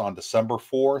opens on December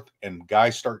 4th and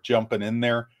guys start jumping in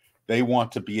there. They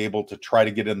want to be able to try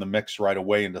to get in the mix right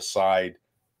away and decide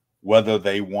whether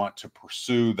they want to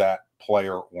pursue that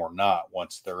player or not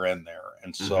once they're in there.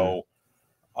 And so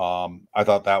I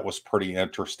thought that was pretty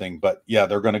interesting. But yeah,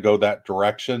 they're going to go that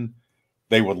direction.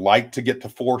 They would like to get to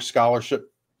 4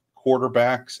 scholarship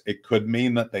quarterbacks. It could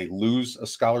mean that they lose a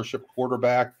scholarship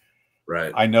quarterback.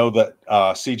 Right. I know that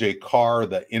CJ Carr,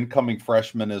 the incoming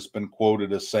freshman, has been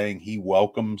quoted as saying he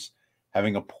welcomes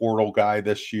having a portal guy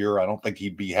this year. I don't think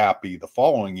he'd be happy the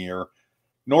following year,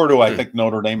 nor do I think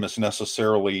Notre Dame is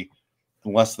necessarily,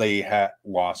 unless they had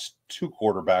lost 2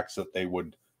 quarterbacks, that they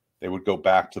would go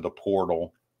back to the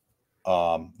portal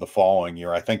the following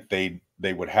year. I think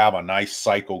they would have a nice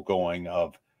cycle going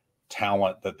of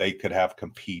talent that they could have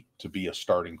compete to be a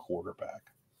starting quarterback.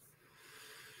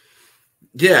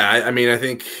 Yeah, I mean, I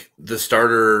think the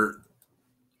starter,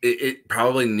 it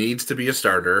probably needs to be a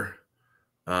starter.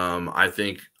 I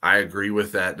think I agree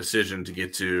with that decision to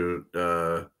get to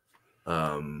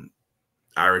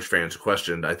Irish fans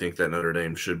questioned. I think that Notre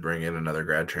Dame should bring in another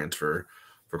grad transfer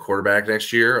for quarterback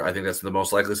next year. I think that's the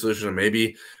most likely solution. And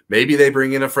maybe they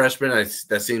bring in a freshman.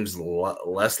 That seems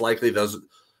less likely. Those,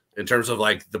 in terms of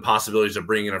like the possibilities of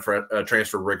bringing a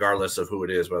transfer, regardless of who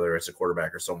it is, whether it's a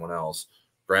quarterback or someone else.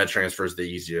 Grad transfer is the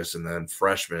easiest, and then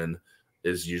freshman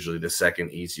is usually the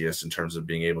second easiest in terms of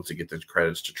being able to get the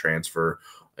credits to transfer.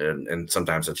 And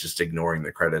sometimes it's just ignoring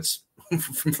the credits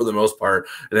for the most part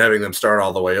and having them start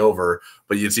all the way over.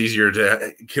 But it's easier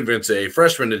to convince a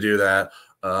freshman to do that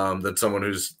than someone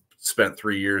who's spent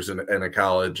 3 years in a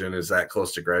college and is that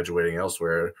close to graduating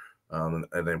elsewhere. And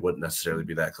they wouldn't necessarily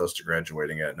be that close to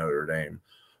graduating at Notre Dame.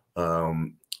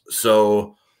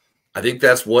 So I think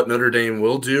that's what Notre Dame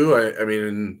will do. I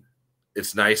mean,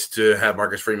 it's nice to have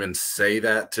Marcus Freeman say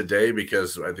that today,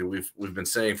 because I think we've been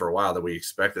saying for a while that we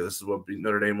expect that this is what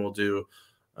Notre Dame will do.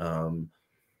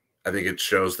 I think it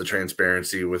shows the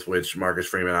transparency with which Marcus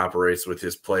Freeman operates with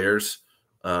his players,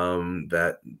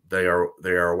 that they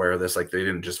are aware of this. Like, they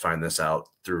didn't just find this out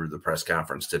through the press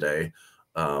conference today.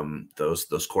 Those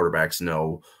quarterbacks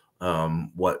know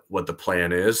what the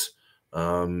plan is.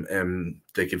 And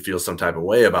they can feel some type of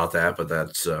way about that, but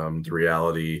that's the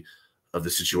reality of the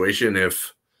situation.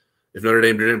 If Notre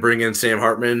Dame didn't bring in Sam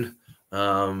Hartman,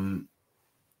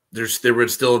 there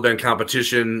would still have been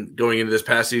competition going into this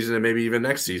past season and maybe even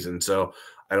next season. So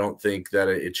I don't think that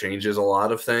it changes a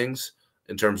lot of things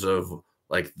in terms of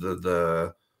like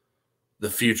the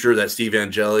future that Steve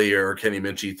Angeli or Kenny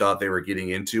Minchie thought they were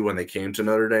getting into when they came to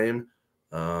Notre Dame.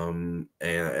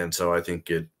 And so I think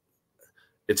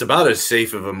it's about as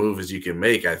safe of a move as you can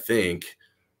make, I think.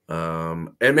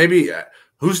 And maybe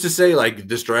who's to say, like,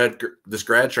 this grad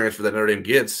transfer that Notre Dame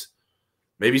gets,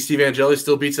 maybe Steve Angeli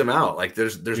still beats him out. Like,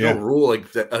 there's no rule like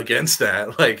against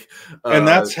that. Like, and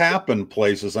that's happened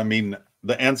places. I mean,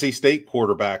 the NC State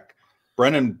quarterback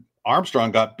Brennan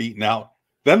Armstrong got beaten out.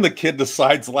 Then the kid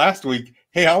decides last week,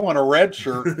 hey, I want a red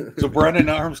shirt. So Brennan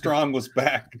Armstrong was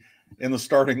back in the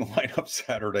starting lineup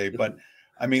Saturday. But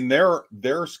I mean,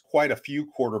 there's quite a few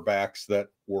quarterbacks that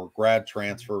were grad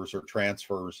transfers or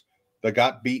transfers that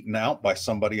got beaten out by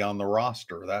somebody on the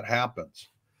roster. That happens.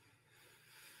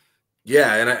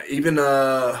 Yeah, and even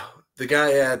the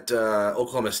guy at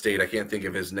Oklahoma State, I can't think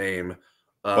of his name.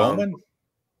 Bowman?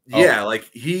 Yeah,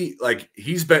 he's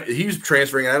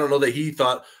transferring. I don't know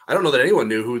that anyone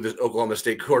knew who the Oklahoma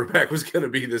State quarterback was going to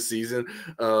be this season.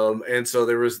 And so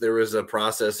there was a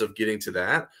process of getting to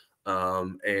that.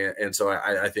 And so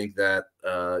I think that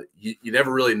you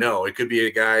never really know. It could be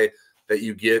a guy that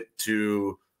you get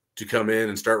to come in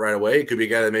and start right away. It could be a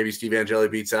guy that maybe Steve Angeli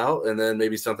beats out, and then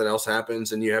maybe something else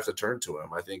happens and you have to turn to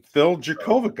him. I think Phil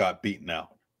Jakovic got beaten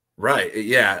out. Right.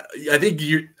 Yeah. I think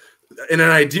in an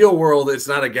ideal world, it's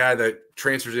not a guy that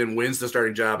transfers in, wins the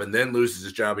starting job, and then loses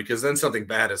his job, because then something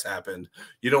bad has happened.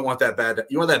 You don't want that bad.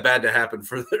 You want that bad to happen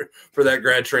for that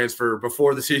grad transfer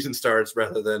before the season starts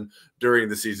rather than during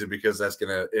the season, because that's going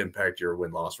to impact your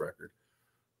win-loss record.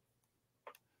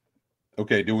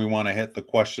 Okay. Do we want to hit the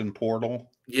question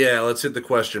portal? Yeah, let's hit the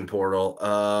question portal.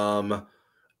 From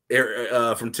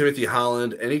Timothy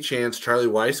Holland, any chance Charlie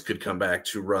Weiss could come back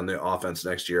to run the offense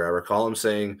next year? I recall him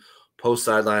saying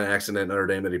post-sideline accident at Notre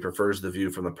Dame that he prefers the view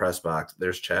from the press box.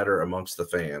 There's chatter amongst the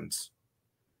fans.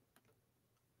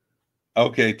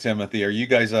 Okay, Timothy, are you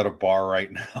guys at a bar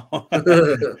right now?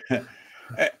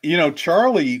 You know,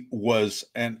 Charlie was,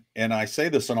 and I say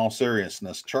this in all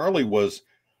seriousness, Charlie was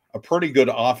a pretty good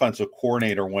offensive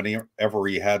coordinator whenever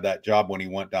he had that job. When he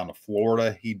went down to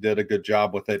Florida, he did a good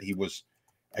job with it. He was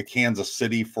at Kansas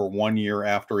City for 1 year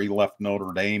after he left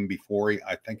Notre Dame before he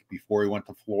went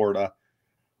to Florida.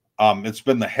 It's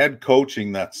been the head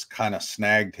coaching that's kind of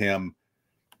snagged him,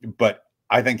 but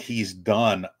I think he's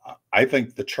done. I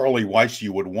think the Charlie Weiss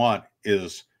you would want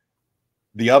is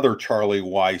the other Charlie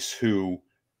Weiss, who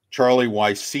Charlie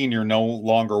Weiss Sr. no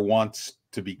longer wants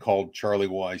to be called Charlie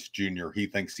Weiss Jr. He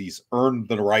thinks he's earned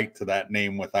the right to that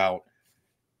name without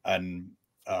an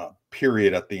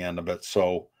period at the end of it.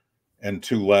 So, and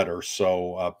 2 letters.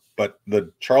 So, but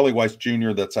the Charlie Weiss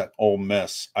Jr. that's at Ole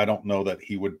Miss, I don't know that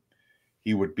he would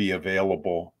be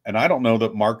available. And I don't know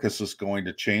that Marcus is going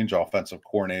to change offensive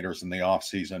coordinators in the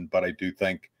offseason, but I do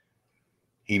think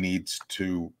he needs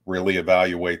to really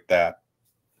evaluate that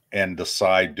and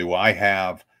decide, do I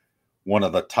have one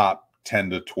of the top 10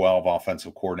 to 12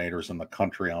 offensive coordinators in the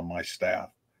country on my staff?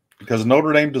 Because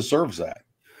Notre Dame deserves that.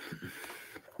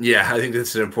 Yeah, I think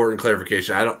that's an important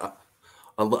clarification. I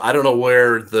don't know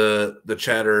where the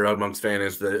chatter amongst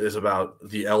fans is about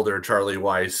the elder Charlie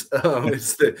Weiss.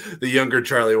 It's the younger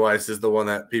Charlie Weiss is the one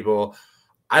that people.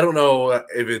 I don't know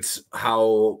if it's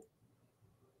how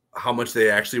much they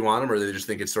actually want him, or they just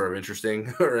think it's sort of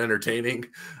interesting or entertaining,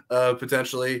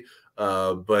 potentially.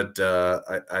 But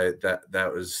that's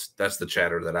the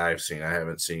chatter that I've seen. I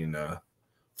haven't seen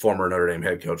former Notre Dame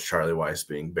head coach Charlie Weiss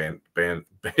being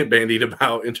bandied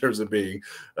about in terms of being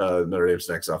Notre Dame's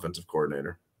next offensive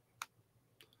coordinator.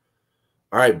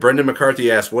 All right, Brendan McCarthy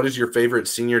asks, what is your favorite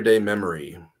senior day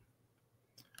memory?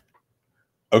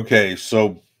 Okay,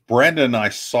 so Brendan, I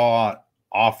saw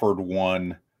offered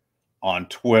one on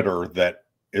Twitter that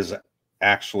is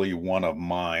actually one of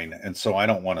mine, and so I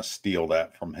don't want to steal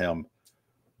that from him.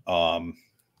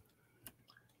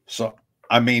 So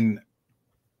I mean,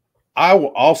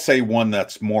 I'll say one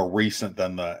that's more recent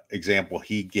than the example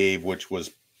he gave, which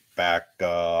was back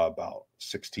about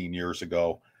 16 years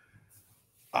ago.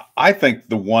 I think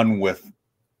the one with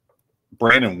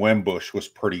Brandon Wimbush was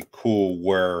pretty cool,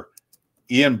 where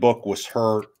Ian Book was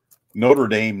hurt. Notre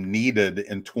Dame needed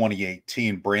in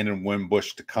 2018 Brandon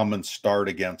Wimbush to come and start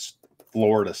against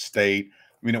Florida State.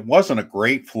 I mean, it wasn't a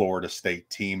great Florida State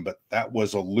team, but that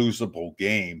was a losable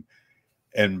game.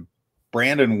 And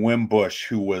Brandon Wimbush,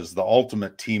 who was the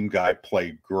ultimate team guy,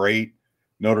 played great.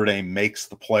 Notre Dame makes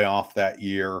the playoff that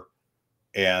year,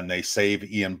 and they save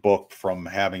Ian Book from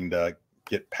having to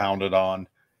get pounded on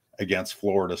against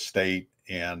Florida State.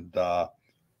 And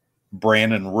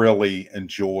Brandon really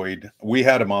enjoyed. We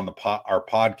had him on our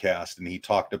podcast, and he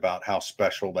talked about how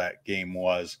special that game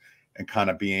was, and kind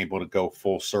of being able to go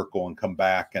full circle and come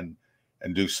back and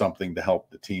do something to help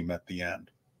the team at the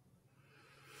end.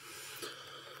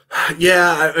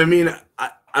 Yeah, I mean,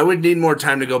 I would need more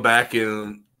time to go back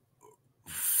and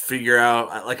figure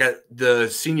out, like, the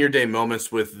senior day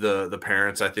moments with the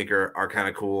parents, I think are kind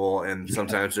of cool, and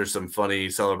sometimes there's some funny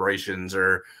celebrations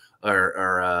or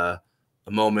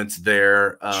moments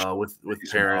there with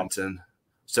parents. Mom. And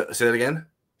so, say that again.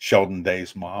 Sheldon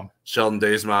Day's mom. Sheldon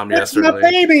Day's mom. That's yes, my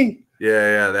baby.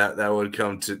 Yeah, that would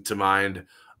come to mind.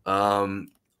 A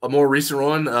more recent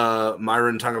one,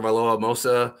 Myron Tagovailoa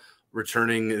Mosa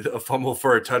returning a fumble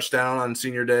for a touchdown on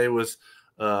senior day was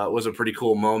a pretty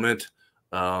cool moment.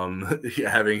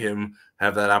 Having him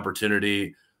have that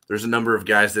opportunity. There's a number of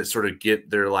guys that sort of get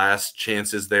their last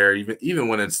chances there, even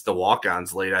when it's the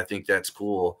walk-ons late. I think that's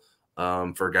cool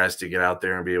for guys to get out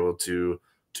there and be able to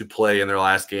play in their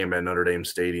last game at Notre Dame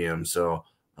Stadium. So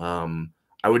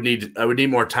I would need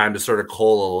more time to sort of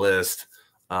cull a list,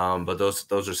 but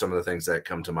those are some of the things that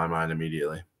come to my mind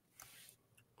immediately.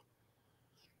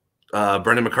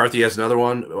 Brendan McCarthy has another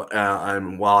one.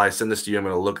 And while I send this to you, I'm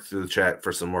going to look through the chat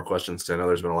for some more questions, because I know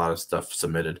there's been a lot of stuff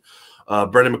submitted.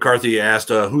 Brendan McCarthy asked,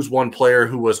 who's one player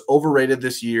who was overrated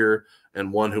this year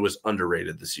and one who was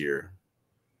underrated this year?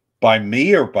 By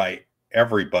me or by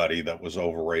everybody that was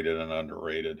overrated and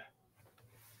underrated?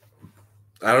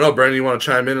 I don't know. Brendan, you want to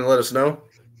chime in and let us know?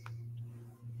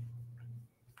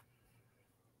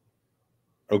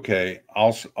 Okay,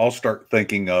 I'll start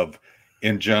thinking of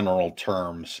in general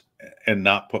terms and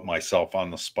not put myself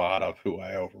on the spot of who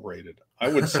I overrated. I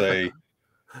would say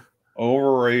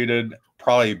overrated,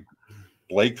 probably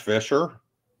Blake Fisher,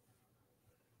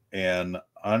 and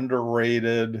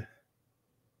underrated,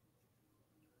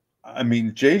 I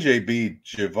mean, JJB,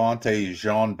 Javonte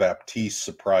Jean-Baptiste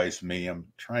surprised me. I'm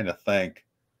trying to think.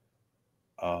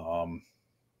 I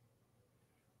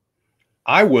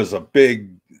was a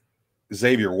big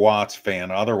Xavier Watts fan.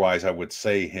 Otherwise, I would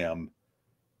say him.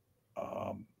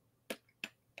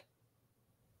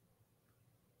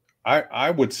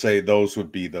 I would say those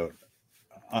would be the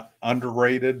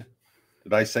underrated.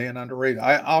 Did I say an underrated?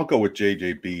 I'll go with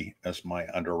JJB as my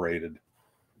underrated.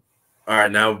 All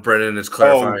right, now Brennan is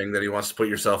clarifying that he wants to put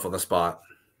yourself on the spot.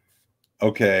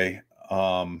 Okay.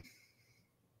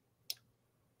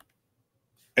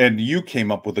 And you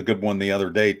came up with a good one the other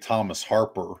day. Thomas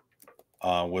Harper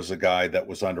was a guy that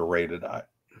was underrated.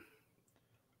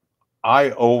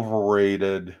 I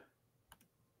overrated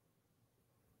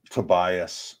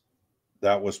Tobias.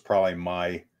 That was probably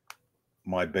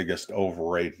my biggest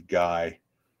overrated guy.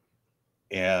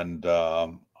 And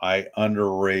I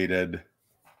underrated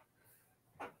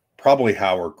probably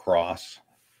Howard Cross.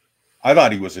 I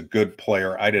thought he was a good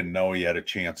player. I didn't know he had a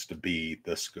chance to be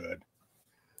this good.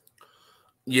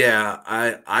 Yeah,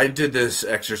 I did this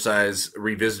exercise,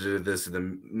 revisited this in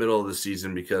the middle of the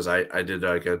season because I did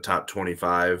like a top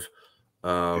 25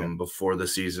 before the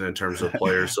season in terms of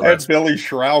players. So I had Billy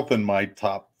Schrouth in my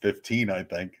top 15, I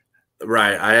think.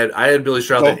 Right. I had Billy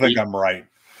Schrouth. I don't think I'm right.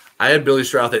 I had Billy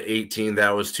Schrouth at 18.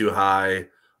 That was too high.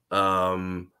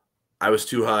 I was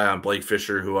too high on Blake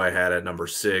Fisher, who I had at number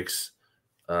 6.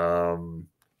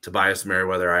 Tobias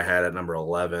Merriweather I had at number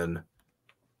 11.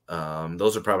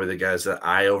 Those are probably the guys that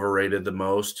I overrated the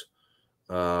most.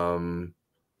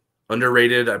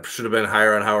 Underrated, I should have been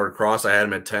higher on Howard Cross. I had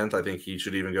him at 10th. I think he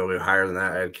should even go higher than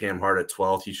that. I had Cam Hart at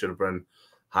 12th. He should have been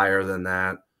higher than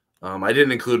that. I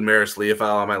didn't include Maris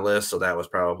Leofau on my list, so that was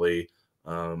probably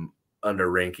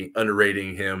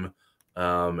underrating him.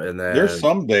 And then there's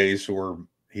some days where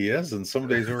he is and some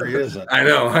days where he isn't. I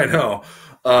know.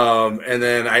 And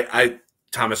then I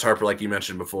Thomas Harper, like you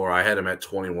mentioned before, I had him at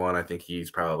 21. I think he's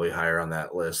probably higher on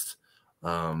that list,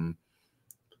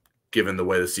 given the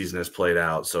way the season has played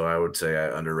out. So I would say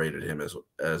I underrated him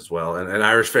as well. And an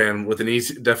Irish fan with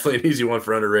definitely an easy one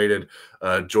for underrated,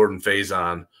 Jordan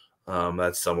Faison.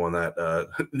 That's someone that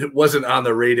wasn't on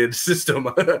the rated system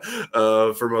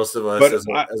for most of us.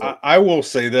 But I will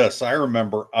say this. I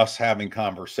remember us having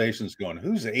conversations going,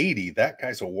 who's 80? That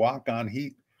guy's a walk-on.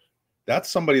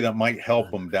 That's somebody that might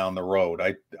help him down the road.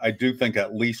 I do think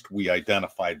at least we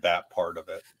identified that part of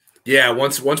it. Yeah,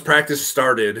 once practice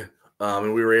started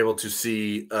and we were able to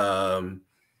see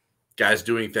guys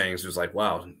doing things, it was like,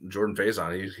 wow, Jordan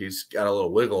Faison, he's got a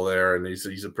little wiggle there, and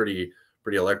he's a pretty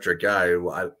electric guy.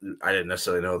 I didn't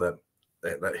necessarily know that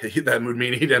would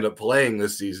mean he'd end up playing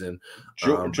this season.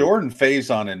 Jordan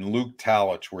Faison and Luke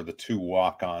Talich were the two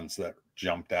walk-ons that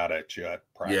jumped out at you at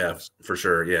practice. Yeah, for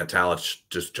sure. Yeah, Talich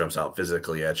just jumps out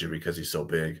physically at you because he's so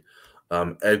big.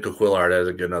 Ed Quillard has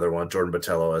another one. Jordan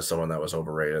Botello as someone that was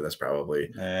overrated. That's probably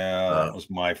that was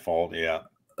my fault. Yeah,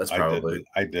 that's probably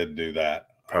I did do that.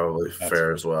 Probably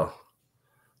fair as well.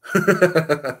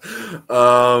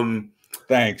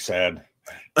 Thanks, Ed.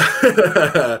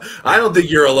 I don't think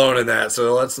you're alone in that,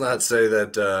 so let's not say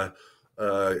that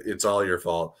it's all your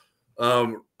fault.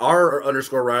 Our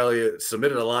 _ Riley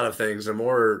submitted a lot of things and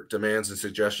more demands and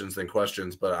suggestions than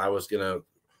questions, but I was going to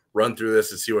run through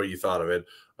this and see what you thought of it.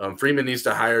 Freeman needs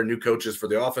to hire new coaches for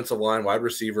the offensive line, wide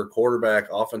receiver, quarterback,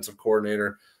 offensive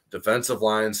coordinator, defensive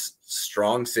lines,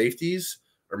 strong safeties,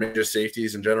 or maybe just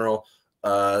safeties in general,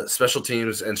 special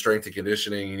teams, and strength and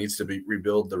conditioning. He needs to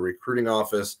rebuild the recruiting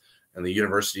office, and the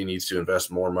university needs to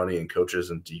invest more money in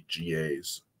coaches and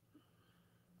DGAs.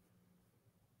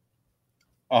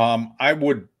 I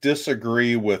would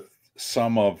disagree with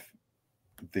some of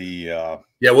the. I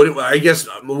guess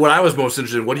what I was most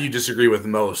interested in, what do you disagree with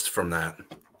most from that?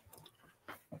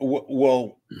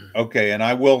 Well, okay, and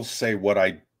I will say what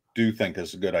I do think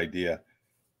is a good idea.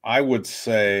 I would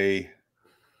say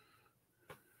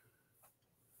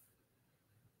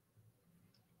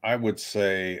I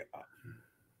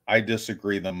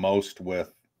disagree the most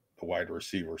with the wide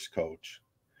receivers coach.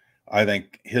 I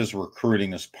think his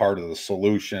recruiting is part of the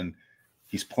solution.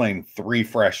 He's playing 3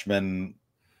 freshmen,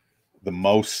 the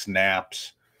most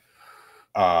snaps.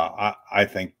 I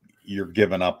think you're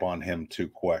giving up on him too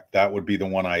quick. That would be the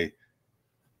one I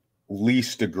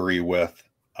least agree with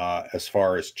as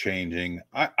far as changing.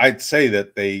 I'd say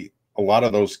that a lot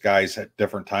of those guys at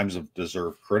different times have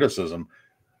deserved criticism.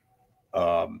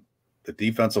 The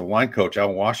defensive line coach,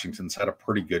 Al Washington's had a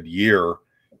pretty good year,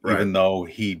 right, even though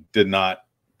he did not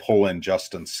pull in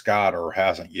Justin Scott, or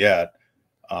hasn't yet.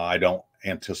 I don't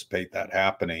anticipate that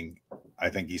happening. I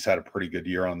think he's had a pretty good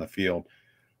year on the field.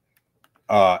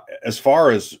 As far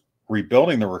as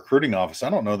rebuilding the recruiting office, I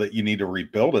don't know that you need to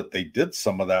rebuild it. They did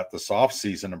some of that this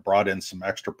offseason and brought in some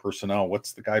extra personnel.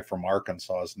 What's the guy from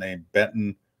Arkansas? His name?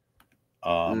 Benton.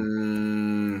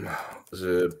 Is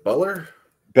it Butler?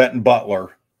 Benton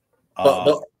Butler.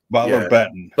 Butler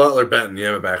Benton. Butler Benton. You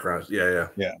have a background. Yeah.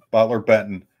 Butler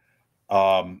Benton.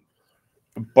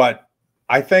 But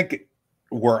I think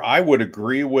where I would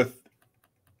agree with,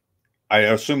 I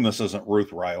assume this isn't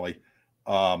Ruth Riley,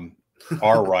 R.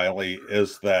 Riley,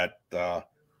 is that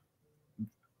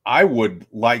I would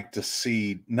like to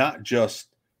see not just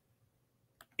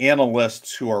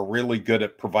analysts who are really good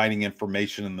at providing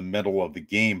information in the middle of the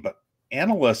game, but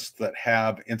analysts that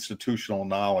have institutional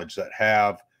knowledge, that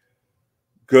have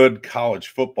good college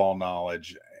football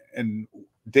knowledge. And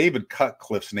David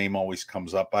Cutcliffe's name always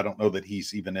comes up. I don't know that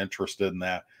he's even interested in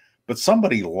that, but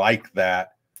somebody like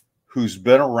that who's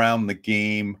been around the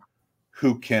game,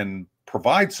 who can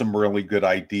provide some really good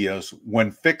ideas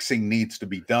when fixing needs to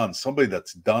be done. Somebody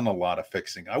that's done a lot of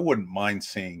fixing. I wouldn't mind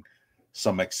seeing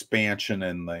some expansion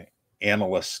in the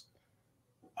analyst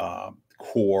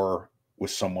core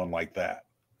with someone like that.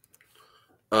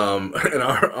 And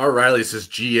our Riley says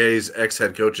GAs,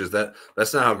 ex-head coaches.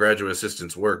 That's not how graduate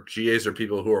assistants work. GAs are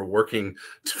people who are working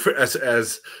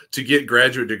to get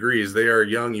graduate degrees. They are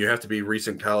young. You have to be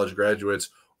recent college graduates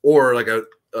or like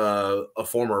a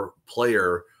former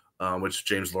player, which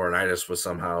James Laurinaitis was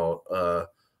somehow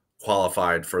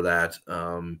qualified for that.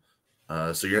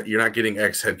 So you're not getting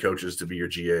ex-head coaches to be your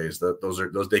GAs. Those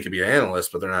they could be analysts,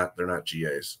 but they're not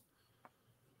GAs.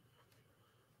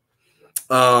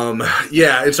 And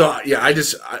so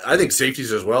I think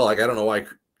safeties as well. Like I don't know why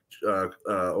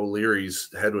O'Leary's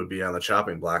head would be on the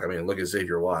chopping block. I mean, look at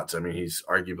Xavier Watts. I mean, he's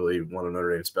arguably one of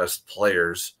Notre Dame's best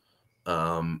players,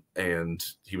 and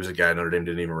he was a guy Notre Dame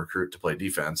didn't even recruit to play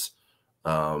defense.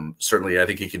 Certainly, I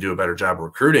think he could do a better job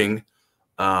recruiting,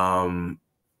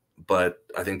 but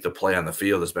I think the play on the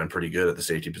field has been pretty good at the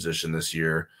safety position this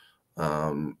year,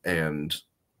 and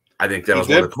I think that was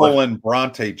one of the pull in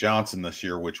Bronte Johnson this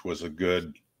year, which was a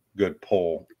good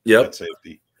pull. Yep. At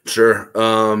safety. Sure.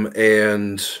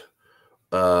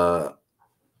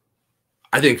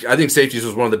 I think safeties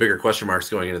was one of the bigger question marks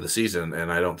going into the season,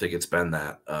 and I don't think it's been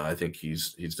that. I think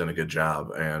he's done a good job,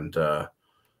 and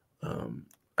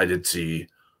I did see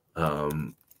R.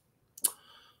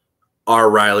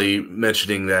 Riley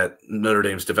mentioning that Notre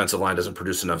Dame's defensive line doesn't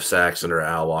produce enough sacks under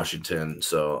Al Washington,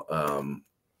 so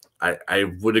I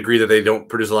would agree that they don't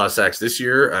produce a lot of sacks this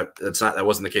year. That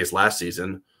wasn't the case last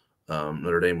season.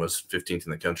 Notre Dame was 15th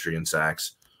in the country in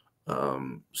sacks.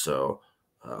 So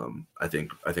I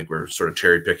think we're sort of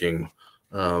cherry picking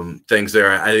things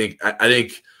there. I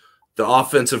think the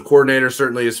offensive coordinator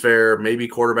certainly is fair. Maybe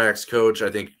quarterbacks coach. I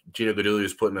think Gino Guidugli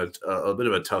was put in a bit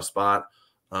of a tough spot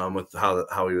with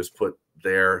how he was put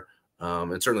there.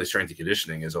 And certainly strength and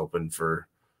conditioning is open for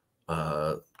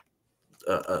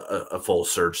a full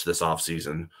search this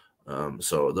offseason.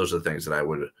 So those are the things that I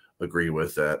would agree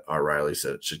with that R. Riley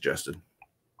suggested.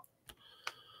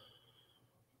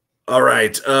 All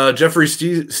right. Jeffrey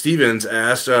Stevens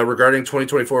asked, regarding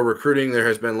 2024 recruiting, there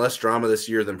has been less drama this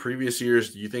year than previous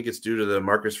years. Do you think it's due to the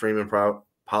Marcus Freeman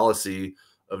policy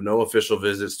of no official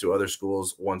visits to other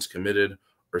schools once committed,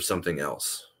 or something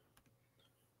else?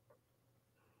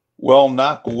 Well,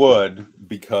 knock wood,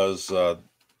 because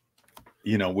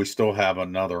we still have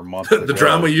another month. The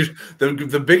drama,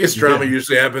 the biggest drama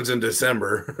usually happens in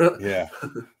December. Yeah.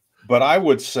 But I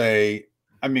would say,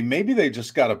 I mean, maybe they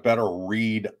just got a better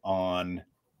read on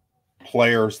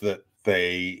players that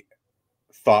they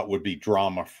thought would be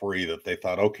drama free, that they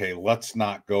thought, okay, let's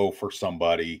not go for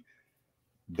somebody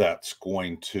that's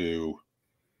going to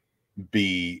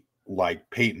be like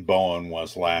Peyton Bowen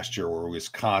was last year, where he was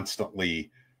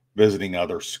constantly visiting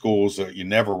other schools that you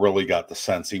never really got the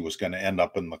sense he was going to end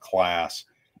up in the class.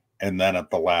 And then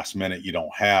at the last minute, you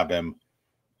don't have him.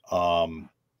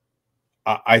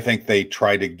 I think they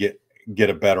try to get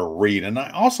a better read. And I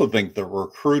also think the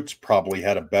recruits probably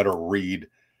had a better read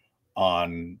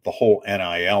on the whole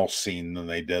NIL scene than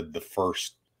they did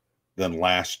than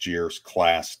last year's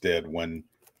class did, when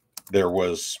there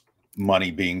was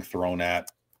money being thrown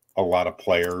at a lot of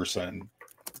players. And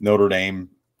Notre Dame,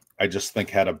 I just think,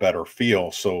 had a better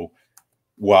feel. So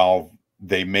while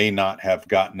they may not have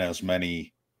gotten as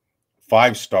many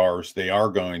 5 stars, they are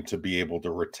going to be able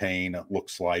to retain, it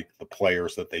looks like, the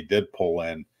players that they did pull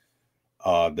in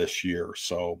this year.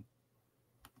 So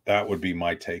that would be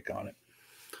my take on it.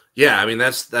 Yeah, I mean,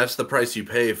 that's the price you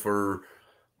pay for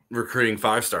recruiting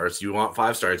 5 stars. You want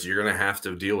 5 stars, you're going to have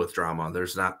to deal with drama.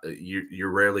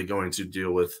 You're rarely going to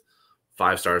deal with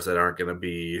 5 stars that aren't going to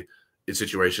be in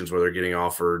situations where they're getting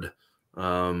offered,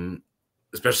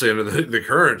 especially under the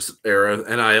current era,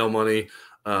 NIL money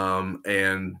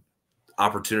and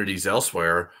opportunities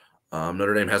elsewhere.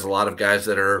 Notre Dame has a lot of guys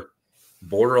that are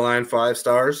borderline 5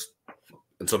 stars.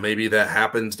 And so maybe that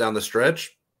happens down the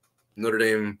stretch. Notre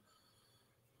Dame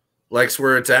likes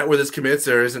where it's at with its commits.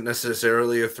 There isn't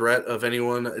necessarily a threat of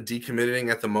anyone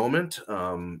decommitting at the moment.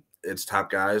 Its top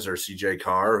guys are CJ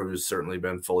Carr, who's certainly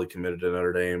been fully committed to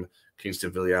Notre Dame,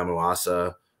 Kingston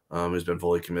Viliamu-Asa, who's been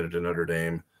fully committed to Notre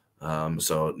Dame.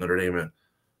 So Notre Dame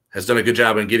has done a good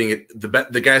job in getting it.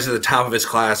 The guys at the top of his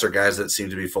class are guys that seem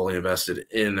to be fully invested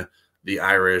in the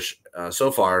Irish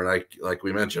so far. And like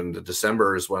we mentioned,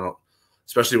 December is when,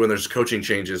 especially when there's coaching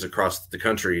changes across the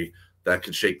country, that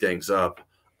could shake things up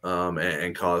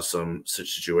and cause some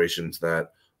situations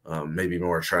that may be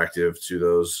more attractive to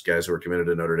those guys who are committed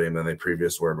to Notre Dame than they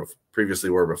previously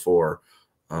were before.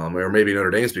 Or maybe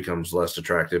Notre Dame's becomes less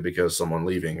attractive because someone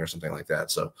leaving or something like that.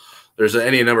 So there's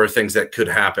any number of things that could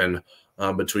happen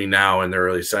between now and the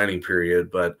early signing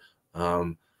period. But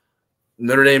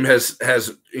Notre Dame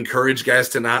has encouraged guys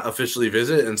to not officially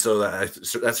visit, and so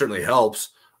that certainly helps.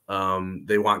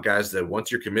 They want guys that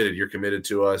once you're committed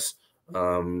to us,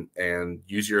 and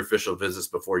use your official visits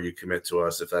before you commit to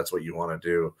us if that's what you want to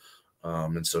do.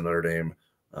 And so Notre Dame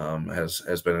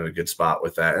has been in a good spot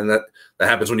with that. And that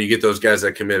happens when you get those guys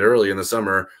that commit early in the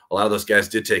summer. A lot of those guys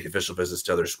did take official visits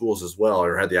to other schools as well,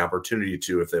 or had the opportunity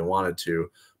to if they wanted to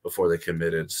before they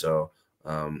committed. So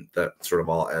that sort of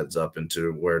all adds up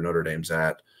into where Notre Dame's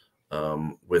at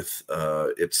with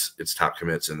its top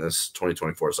commits in this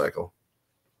 2024 cycle.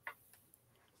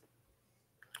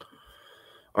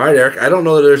 All right, Eric, I don't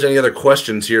know that there's any other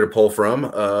questions here to pull from.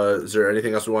 Is there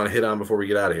anything else we want to hit on before we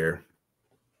get out of here?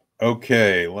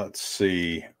 Okay, let's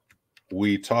see.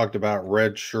 We talked about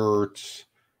red shirts,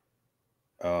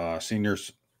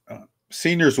 seniors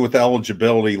with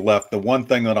eligibility left. The one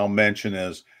thing that I'll mention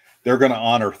is they're going to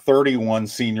honor 31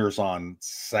 seniors on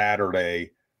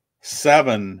Saturday.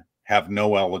 7 have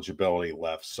no eligibility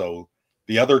left. So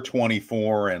the other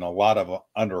 24 and a lot of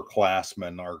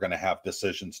underclassmen are going to have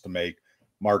decisions to make.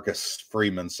 Marcus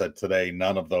Freeman said today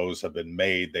none of those have been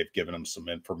made. They've given him some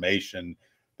information.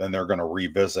 Then they're going to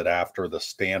revisit after the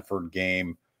Stanford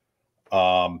game.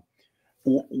 One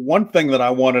thing that I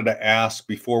wanted to ask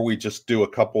before we just do a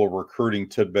couple of recruiting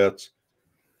tidbits,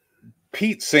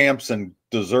 Pete Sampson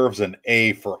deserves an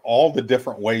A for all the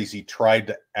different ways he tried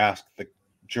to ask the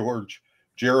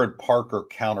Jared Parker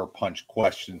counterpunch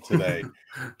question today.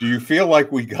 Do you feel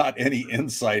like we got any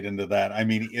insight into that? I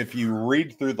mean, if you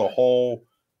read through the whole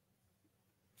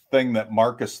thing that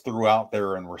Marcus threw out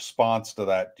there in response to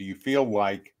that, do you feel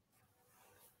like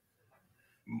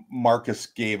Marcus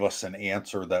gave us an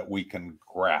answer that we can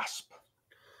grasp?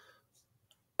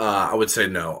 I would say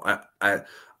no. I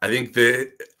think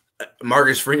that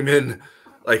Marcus Freeman,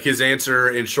 like his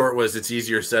answer in short was it's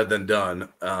easier said than done.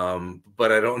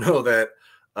 But I don't know that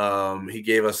he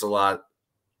gave us a lot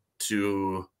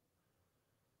to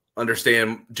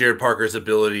understand Jared Parker's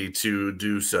ability to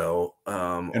do so,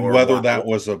 and whether that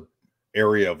was a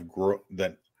area of growth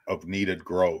of needed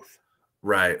growth.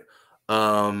 Right.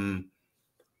 I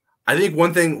think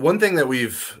one thing that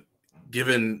we've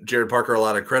given Jared Parker a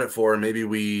lot of credit for, and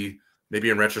maybe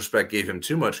in retrospect gave him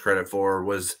too much credit for,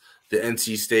 was the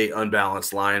NC State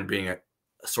unbalanced line being a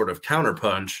sort of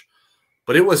counterpunch.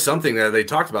 But it was something that they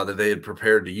talked about that they had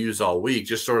prepared to use all week,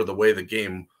 just sort of the way the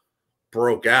game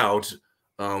broke out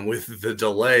with the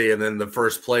delay. And then the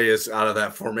first play is out of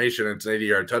that formation. It's an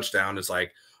 80-yard touchdown. It's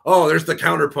like, oh, there's the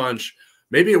counterpunch.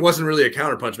 Maybe it wasn't really a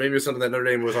counterpunch. Maybe it was something that Notre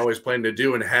Dame was always planning to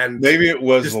do and hadn't. Maybe it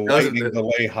was the lightning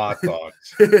delay hot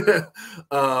dogs.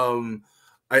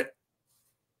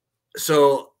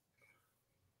 So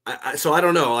I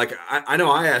don't know. Like I know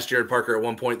I asked Jared Parker at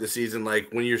one point this season, like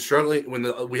when you're struggling,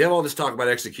 we have all this talk about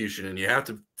execution and you have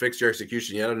to fix your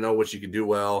execution. You got to know what you can do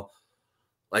well.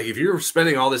 Like if you're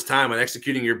spending all this time on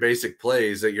executing your basic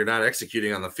plays that you're not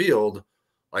executing on the field,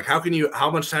 like how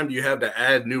much time do you have to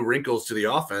add new wrinkles to the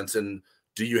offense? And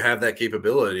do you have that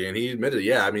capability? And he admitted,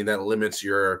 yeah, I mean, that limits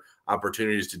your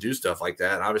opportunities to do stuff like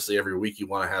that. And obviously every week you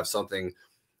want to have something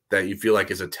that you feel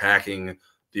like is attacking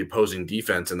the opposing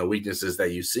defense and the weaknesses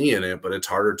that you see in it, but it's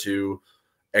harder to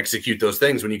execute those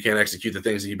things when you can't execute the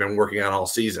things that you've been working on all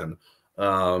season.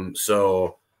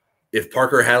 So if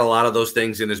Parker had a lot of those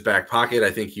things in his back pocket,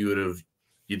 I think you'd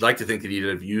like to think that he'd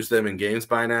have used them in games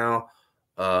by now.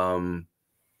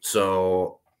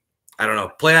 So I don't know.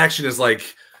 Play action is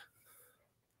like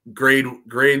grade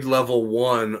level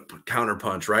 1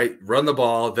 counterpunch, right? Run the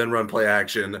ball, then run play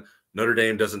action. Notre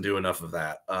Dame doesn't do enough of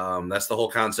that. That's the whole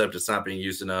concept. It's not being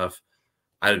used enough.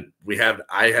 I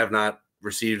have not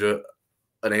received an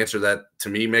answer that to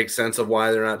me makes sense of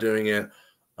why they're not doing it.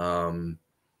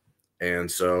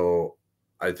 And so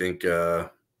I think I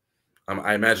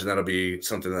imagine that'll be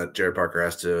something that Jared Parker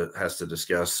has to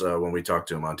discuss when we talk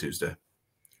to him on Tuesday.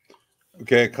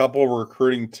 Okay, a couple of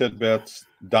recruiting tidbits.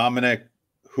 Dominic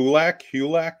Hulak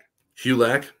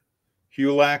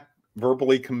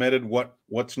verbally committed.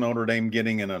 What's Notre Dame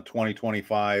getting in a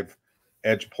 2025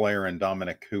 edge player in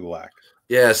Dominic Hulak?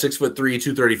 Yeah, 6'3",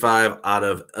 235, out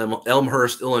of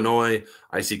Elmhurst, Illinois,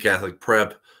 IC Catholic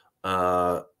Prep.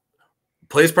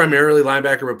 Plays primarily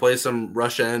linebacker, but plays some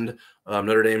rush end.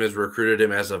 Notre Dame has recruited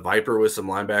him as a Viper with some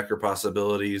linebacker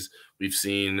possibilities. We've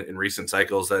seen in recent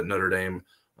cycles that Notre Dame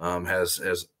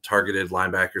has targeted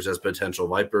linebackers as potential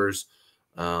Vipers.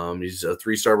 He's a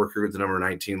 3-star recruit, the number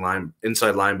 19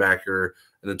 inside linebacker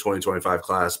in the 2025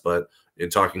 class. But in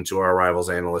talking to our Rivals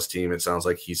analyst team, it sounds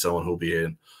like he's someone who'll be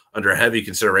under heavy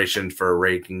consideration for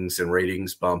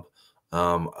ratings bump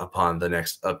upon the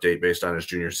next update based on his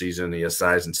junior season. He has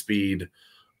size and speed.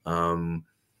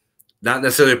 Not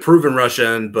necessarily a proven rush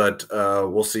end, but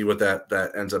we'll see what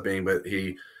that ends up being. But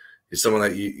he's someone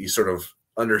that you sort of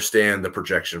understand the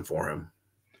projection for him.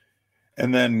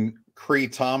 And then Cree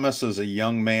Thomas is a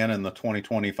young man in the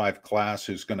 2025 class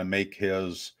who's going to make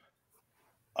his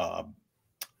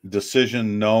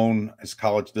decision known, his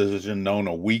college decision known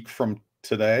a week from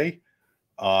today.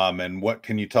 And what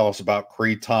can you tell us about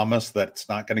Cree Thomas that's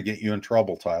not going to get you in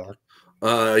trouble, Tyler?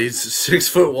 He's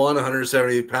 6'1",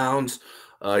 170 pounds.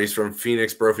 He's from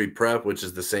Phoenix Brophy Prep, which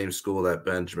is the same school that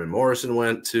Benjamin Morrison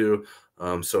went to.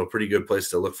 So a pretty good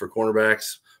place to look for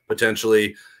cornerbacks,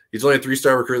 potentially. He's only a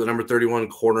 3-star recruit, the number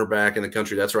 31 cornerback in the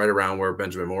country. That's right around where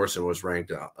Benjamin Morrison was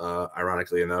ranked,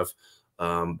 ironically enough.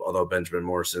 Although Benjamin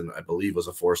Morrison, I believe, was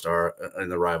a 4-star in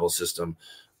the rival system.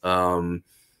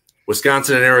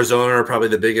 Wisconsin and Arizona are probably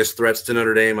the biggest threats to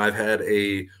Notre Dame. I've had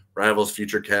a Rivals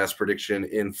future cast prediction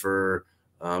in for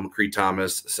Cree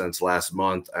Thomas since last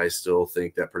month. I still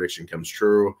think that prediction comes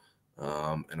true.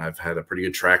 And I've had a pretty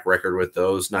good track record with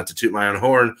those. Not to toot my own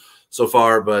horn so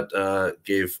far, but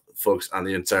gave folks on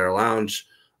the Insider Lounge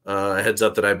a heads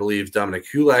up that I believe Dominic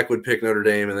Hulak would pick Notre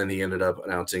Dame, and then he ended up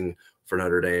announcing for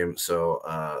Notre Dame. So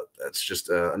that's just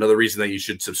another reason that you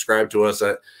should subscribe to us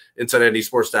at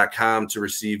InsideNDSports.com to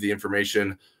receive the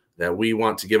information that we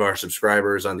want to give our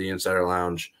subscribers on the Insider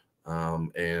Lounge.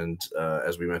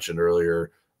 As we mentioned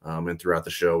earlier and throughout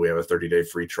the show, we have a 30-day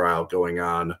free trial going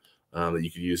on that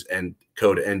you could use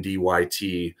code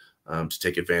NDYT to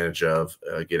take advantage of,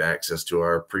 get access to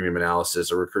our premium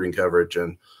analysis, our recruiting coverage,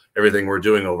 and everything we're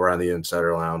doing over on the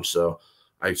Insider Lounge. So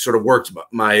I sort of worked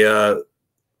my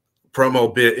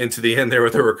promo bit into the end there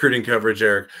with the recruiting coverage,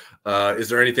 Eric. Is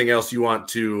there anything else you want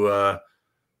to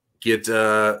make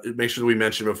sure that we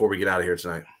mention before we get out of here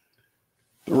tonight?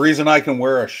 The reason I can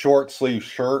wear a short sleeve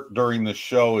shirt during the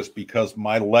show is because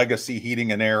my Legacy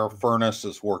Heating and Air furnace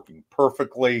is working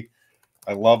perfectly.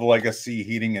 I love Legacy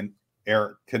Heating and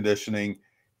Air Conditioning.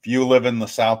 If you live in the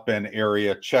South Bend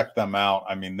area, check them out.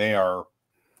 I mean, they are,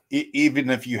 even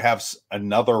if you have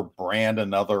another brand,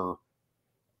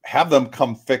 have them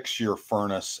come fix your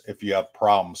furnace if you have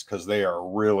problems, because they are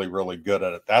really, really good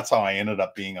at it. That's how I ended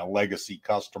up being a Legacy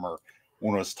customer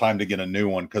when it was time to get a new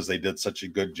one, because they did such a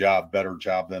good job, better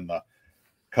job than the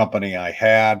company I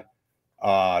had.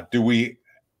 Do we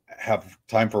have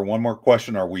time for one more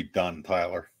question? Or are we done,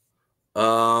 Tyler?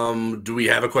 Do we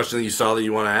have a question that you saw that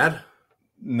you want to add?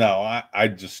 No, I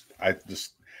just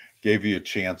gave you a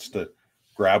chance to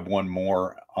grab one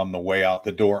more on the way out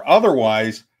the door.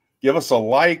 Otherwise, give us a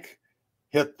like,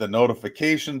 hit the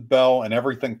notification bell, and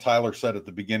everything Tyler said at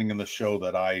the beginning of the show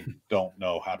that I don't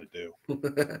know how to do.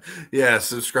 Yeah,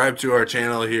 subscribe to our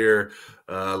channel here,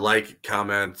 like,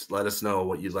 comment, let us know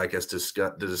what you'd like us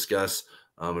to discuss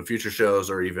in future shows,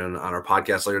 or even on our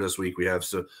podcast later this week. We have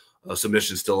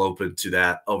submissions still open to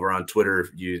that over on Twitter.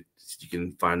 You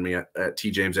can find me at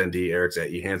TJamesND, Eric's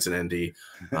at eHansenND.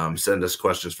 Send us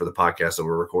questions for the podcast that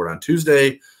we'll record on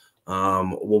Tuesday.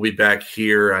 We'll be back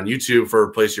here on YouTube for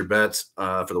Place Your Bets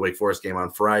for the Wake Forest game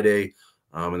on Friday.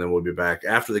 And then we'll be back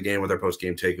after the game with our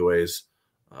post-game takeaways.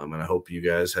 And I hope you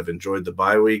guys have enjoyed the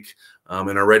bye week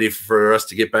and are ready for us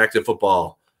to get back to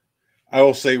football. I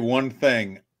will say one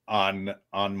thing on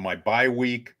my bye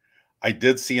week. I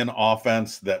did see an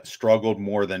offense that struggled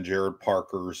more than Jared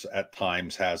Parker's at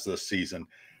times has this season.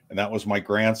 And that was my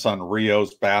grandson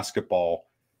Rio's basketball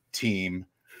team.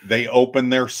 They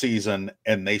opened their season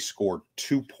and they scored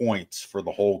 2 points for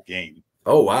the whole game.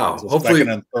 Oh, wow. Hopefully, second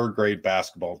and third grade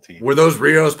basketball team. Were those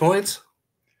Rio's points?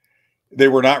 They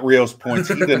were not Rio's points.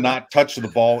 He did not touch the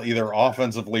ball either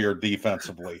offensively or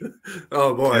defensively.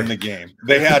 Oh, boy. In the game.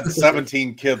 They had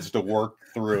 17 kids to work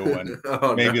through, and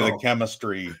maybe the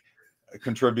chemistry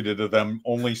contributed to them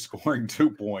only scoring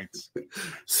 2 points.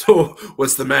 So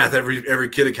what's the math? Every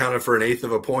kid accounted for an eighth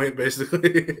of a point,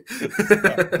 basically.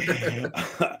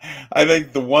 I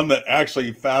think the one that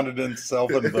actually founded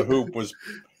himself into the hoop was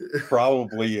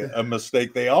probably a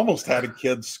mistake. They almost had a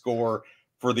kid score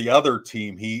for the other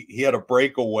team. He had a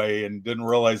breakaway and didn't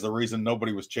realize the reason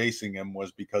nobody was chasing him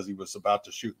was because he was about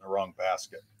to shoot in the wrong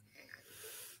basket.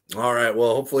 All right.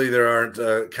 Well, hopefully there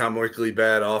aren't comically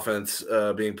bad offense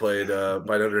being played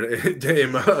by Notre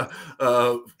Dame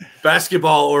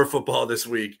basketball or football this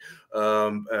week.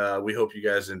 We hope you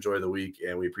guys enjoy the week,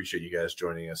 and we appreciate you guys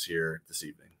joining us here this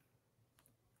evening.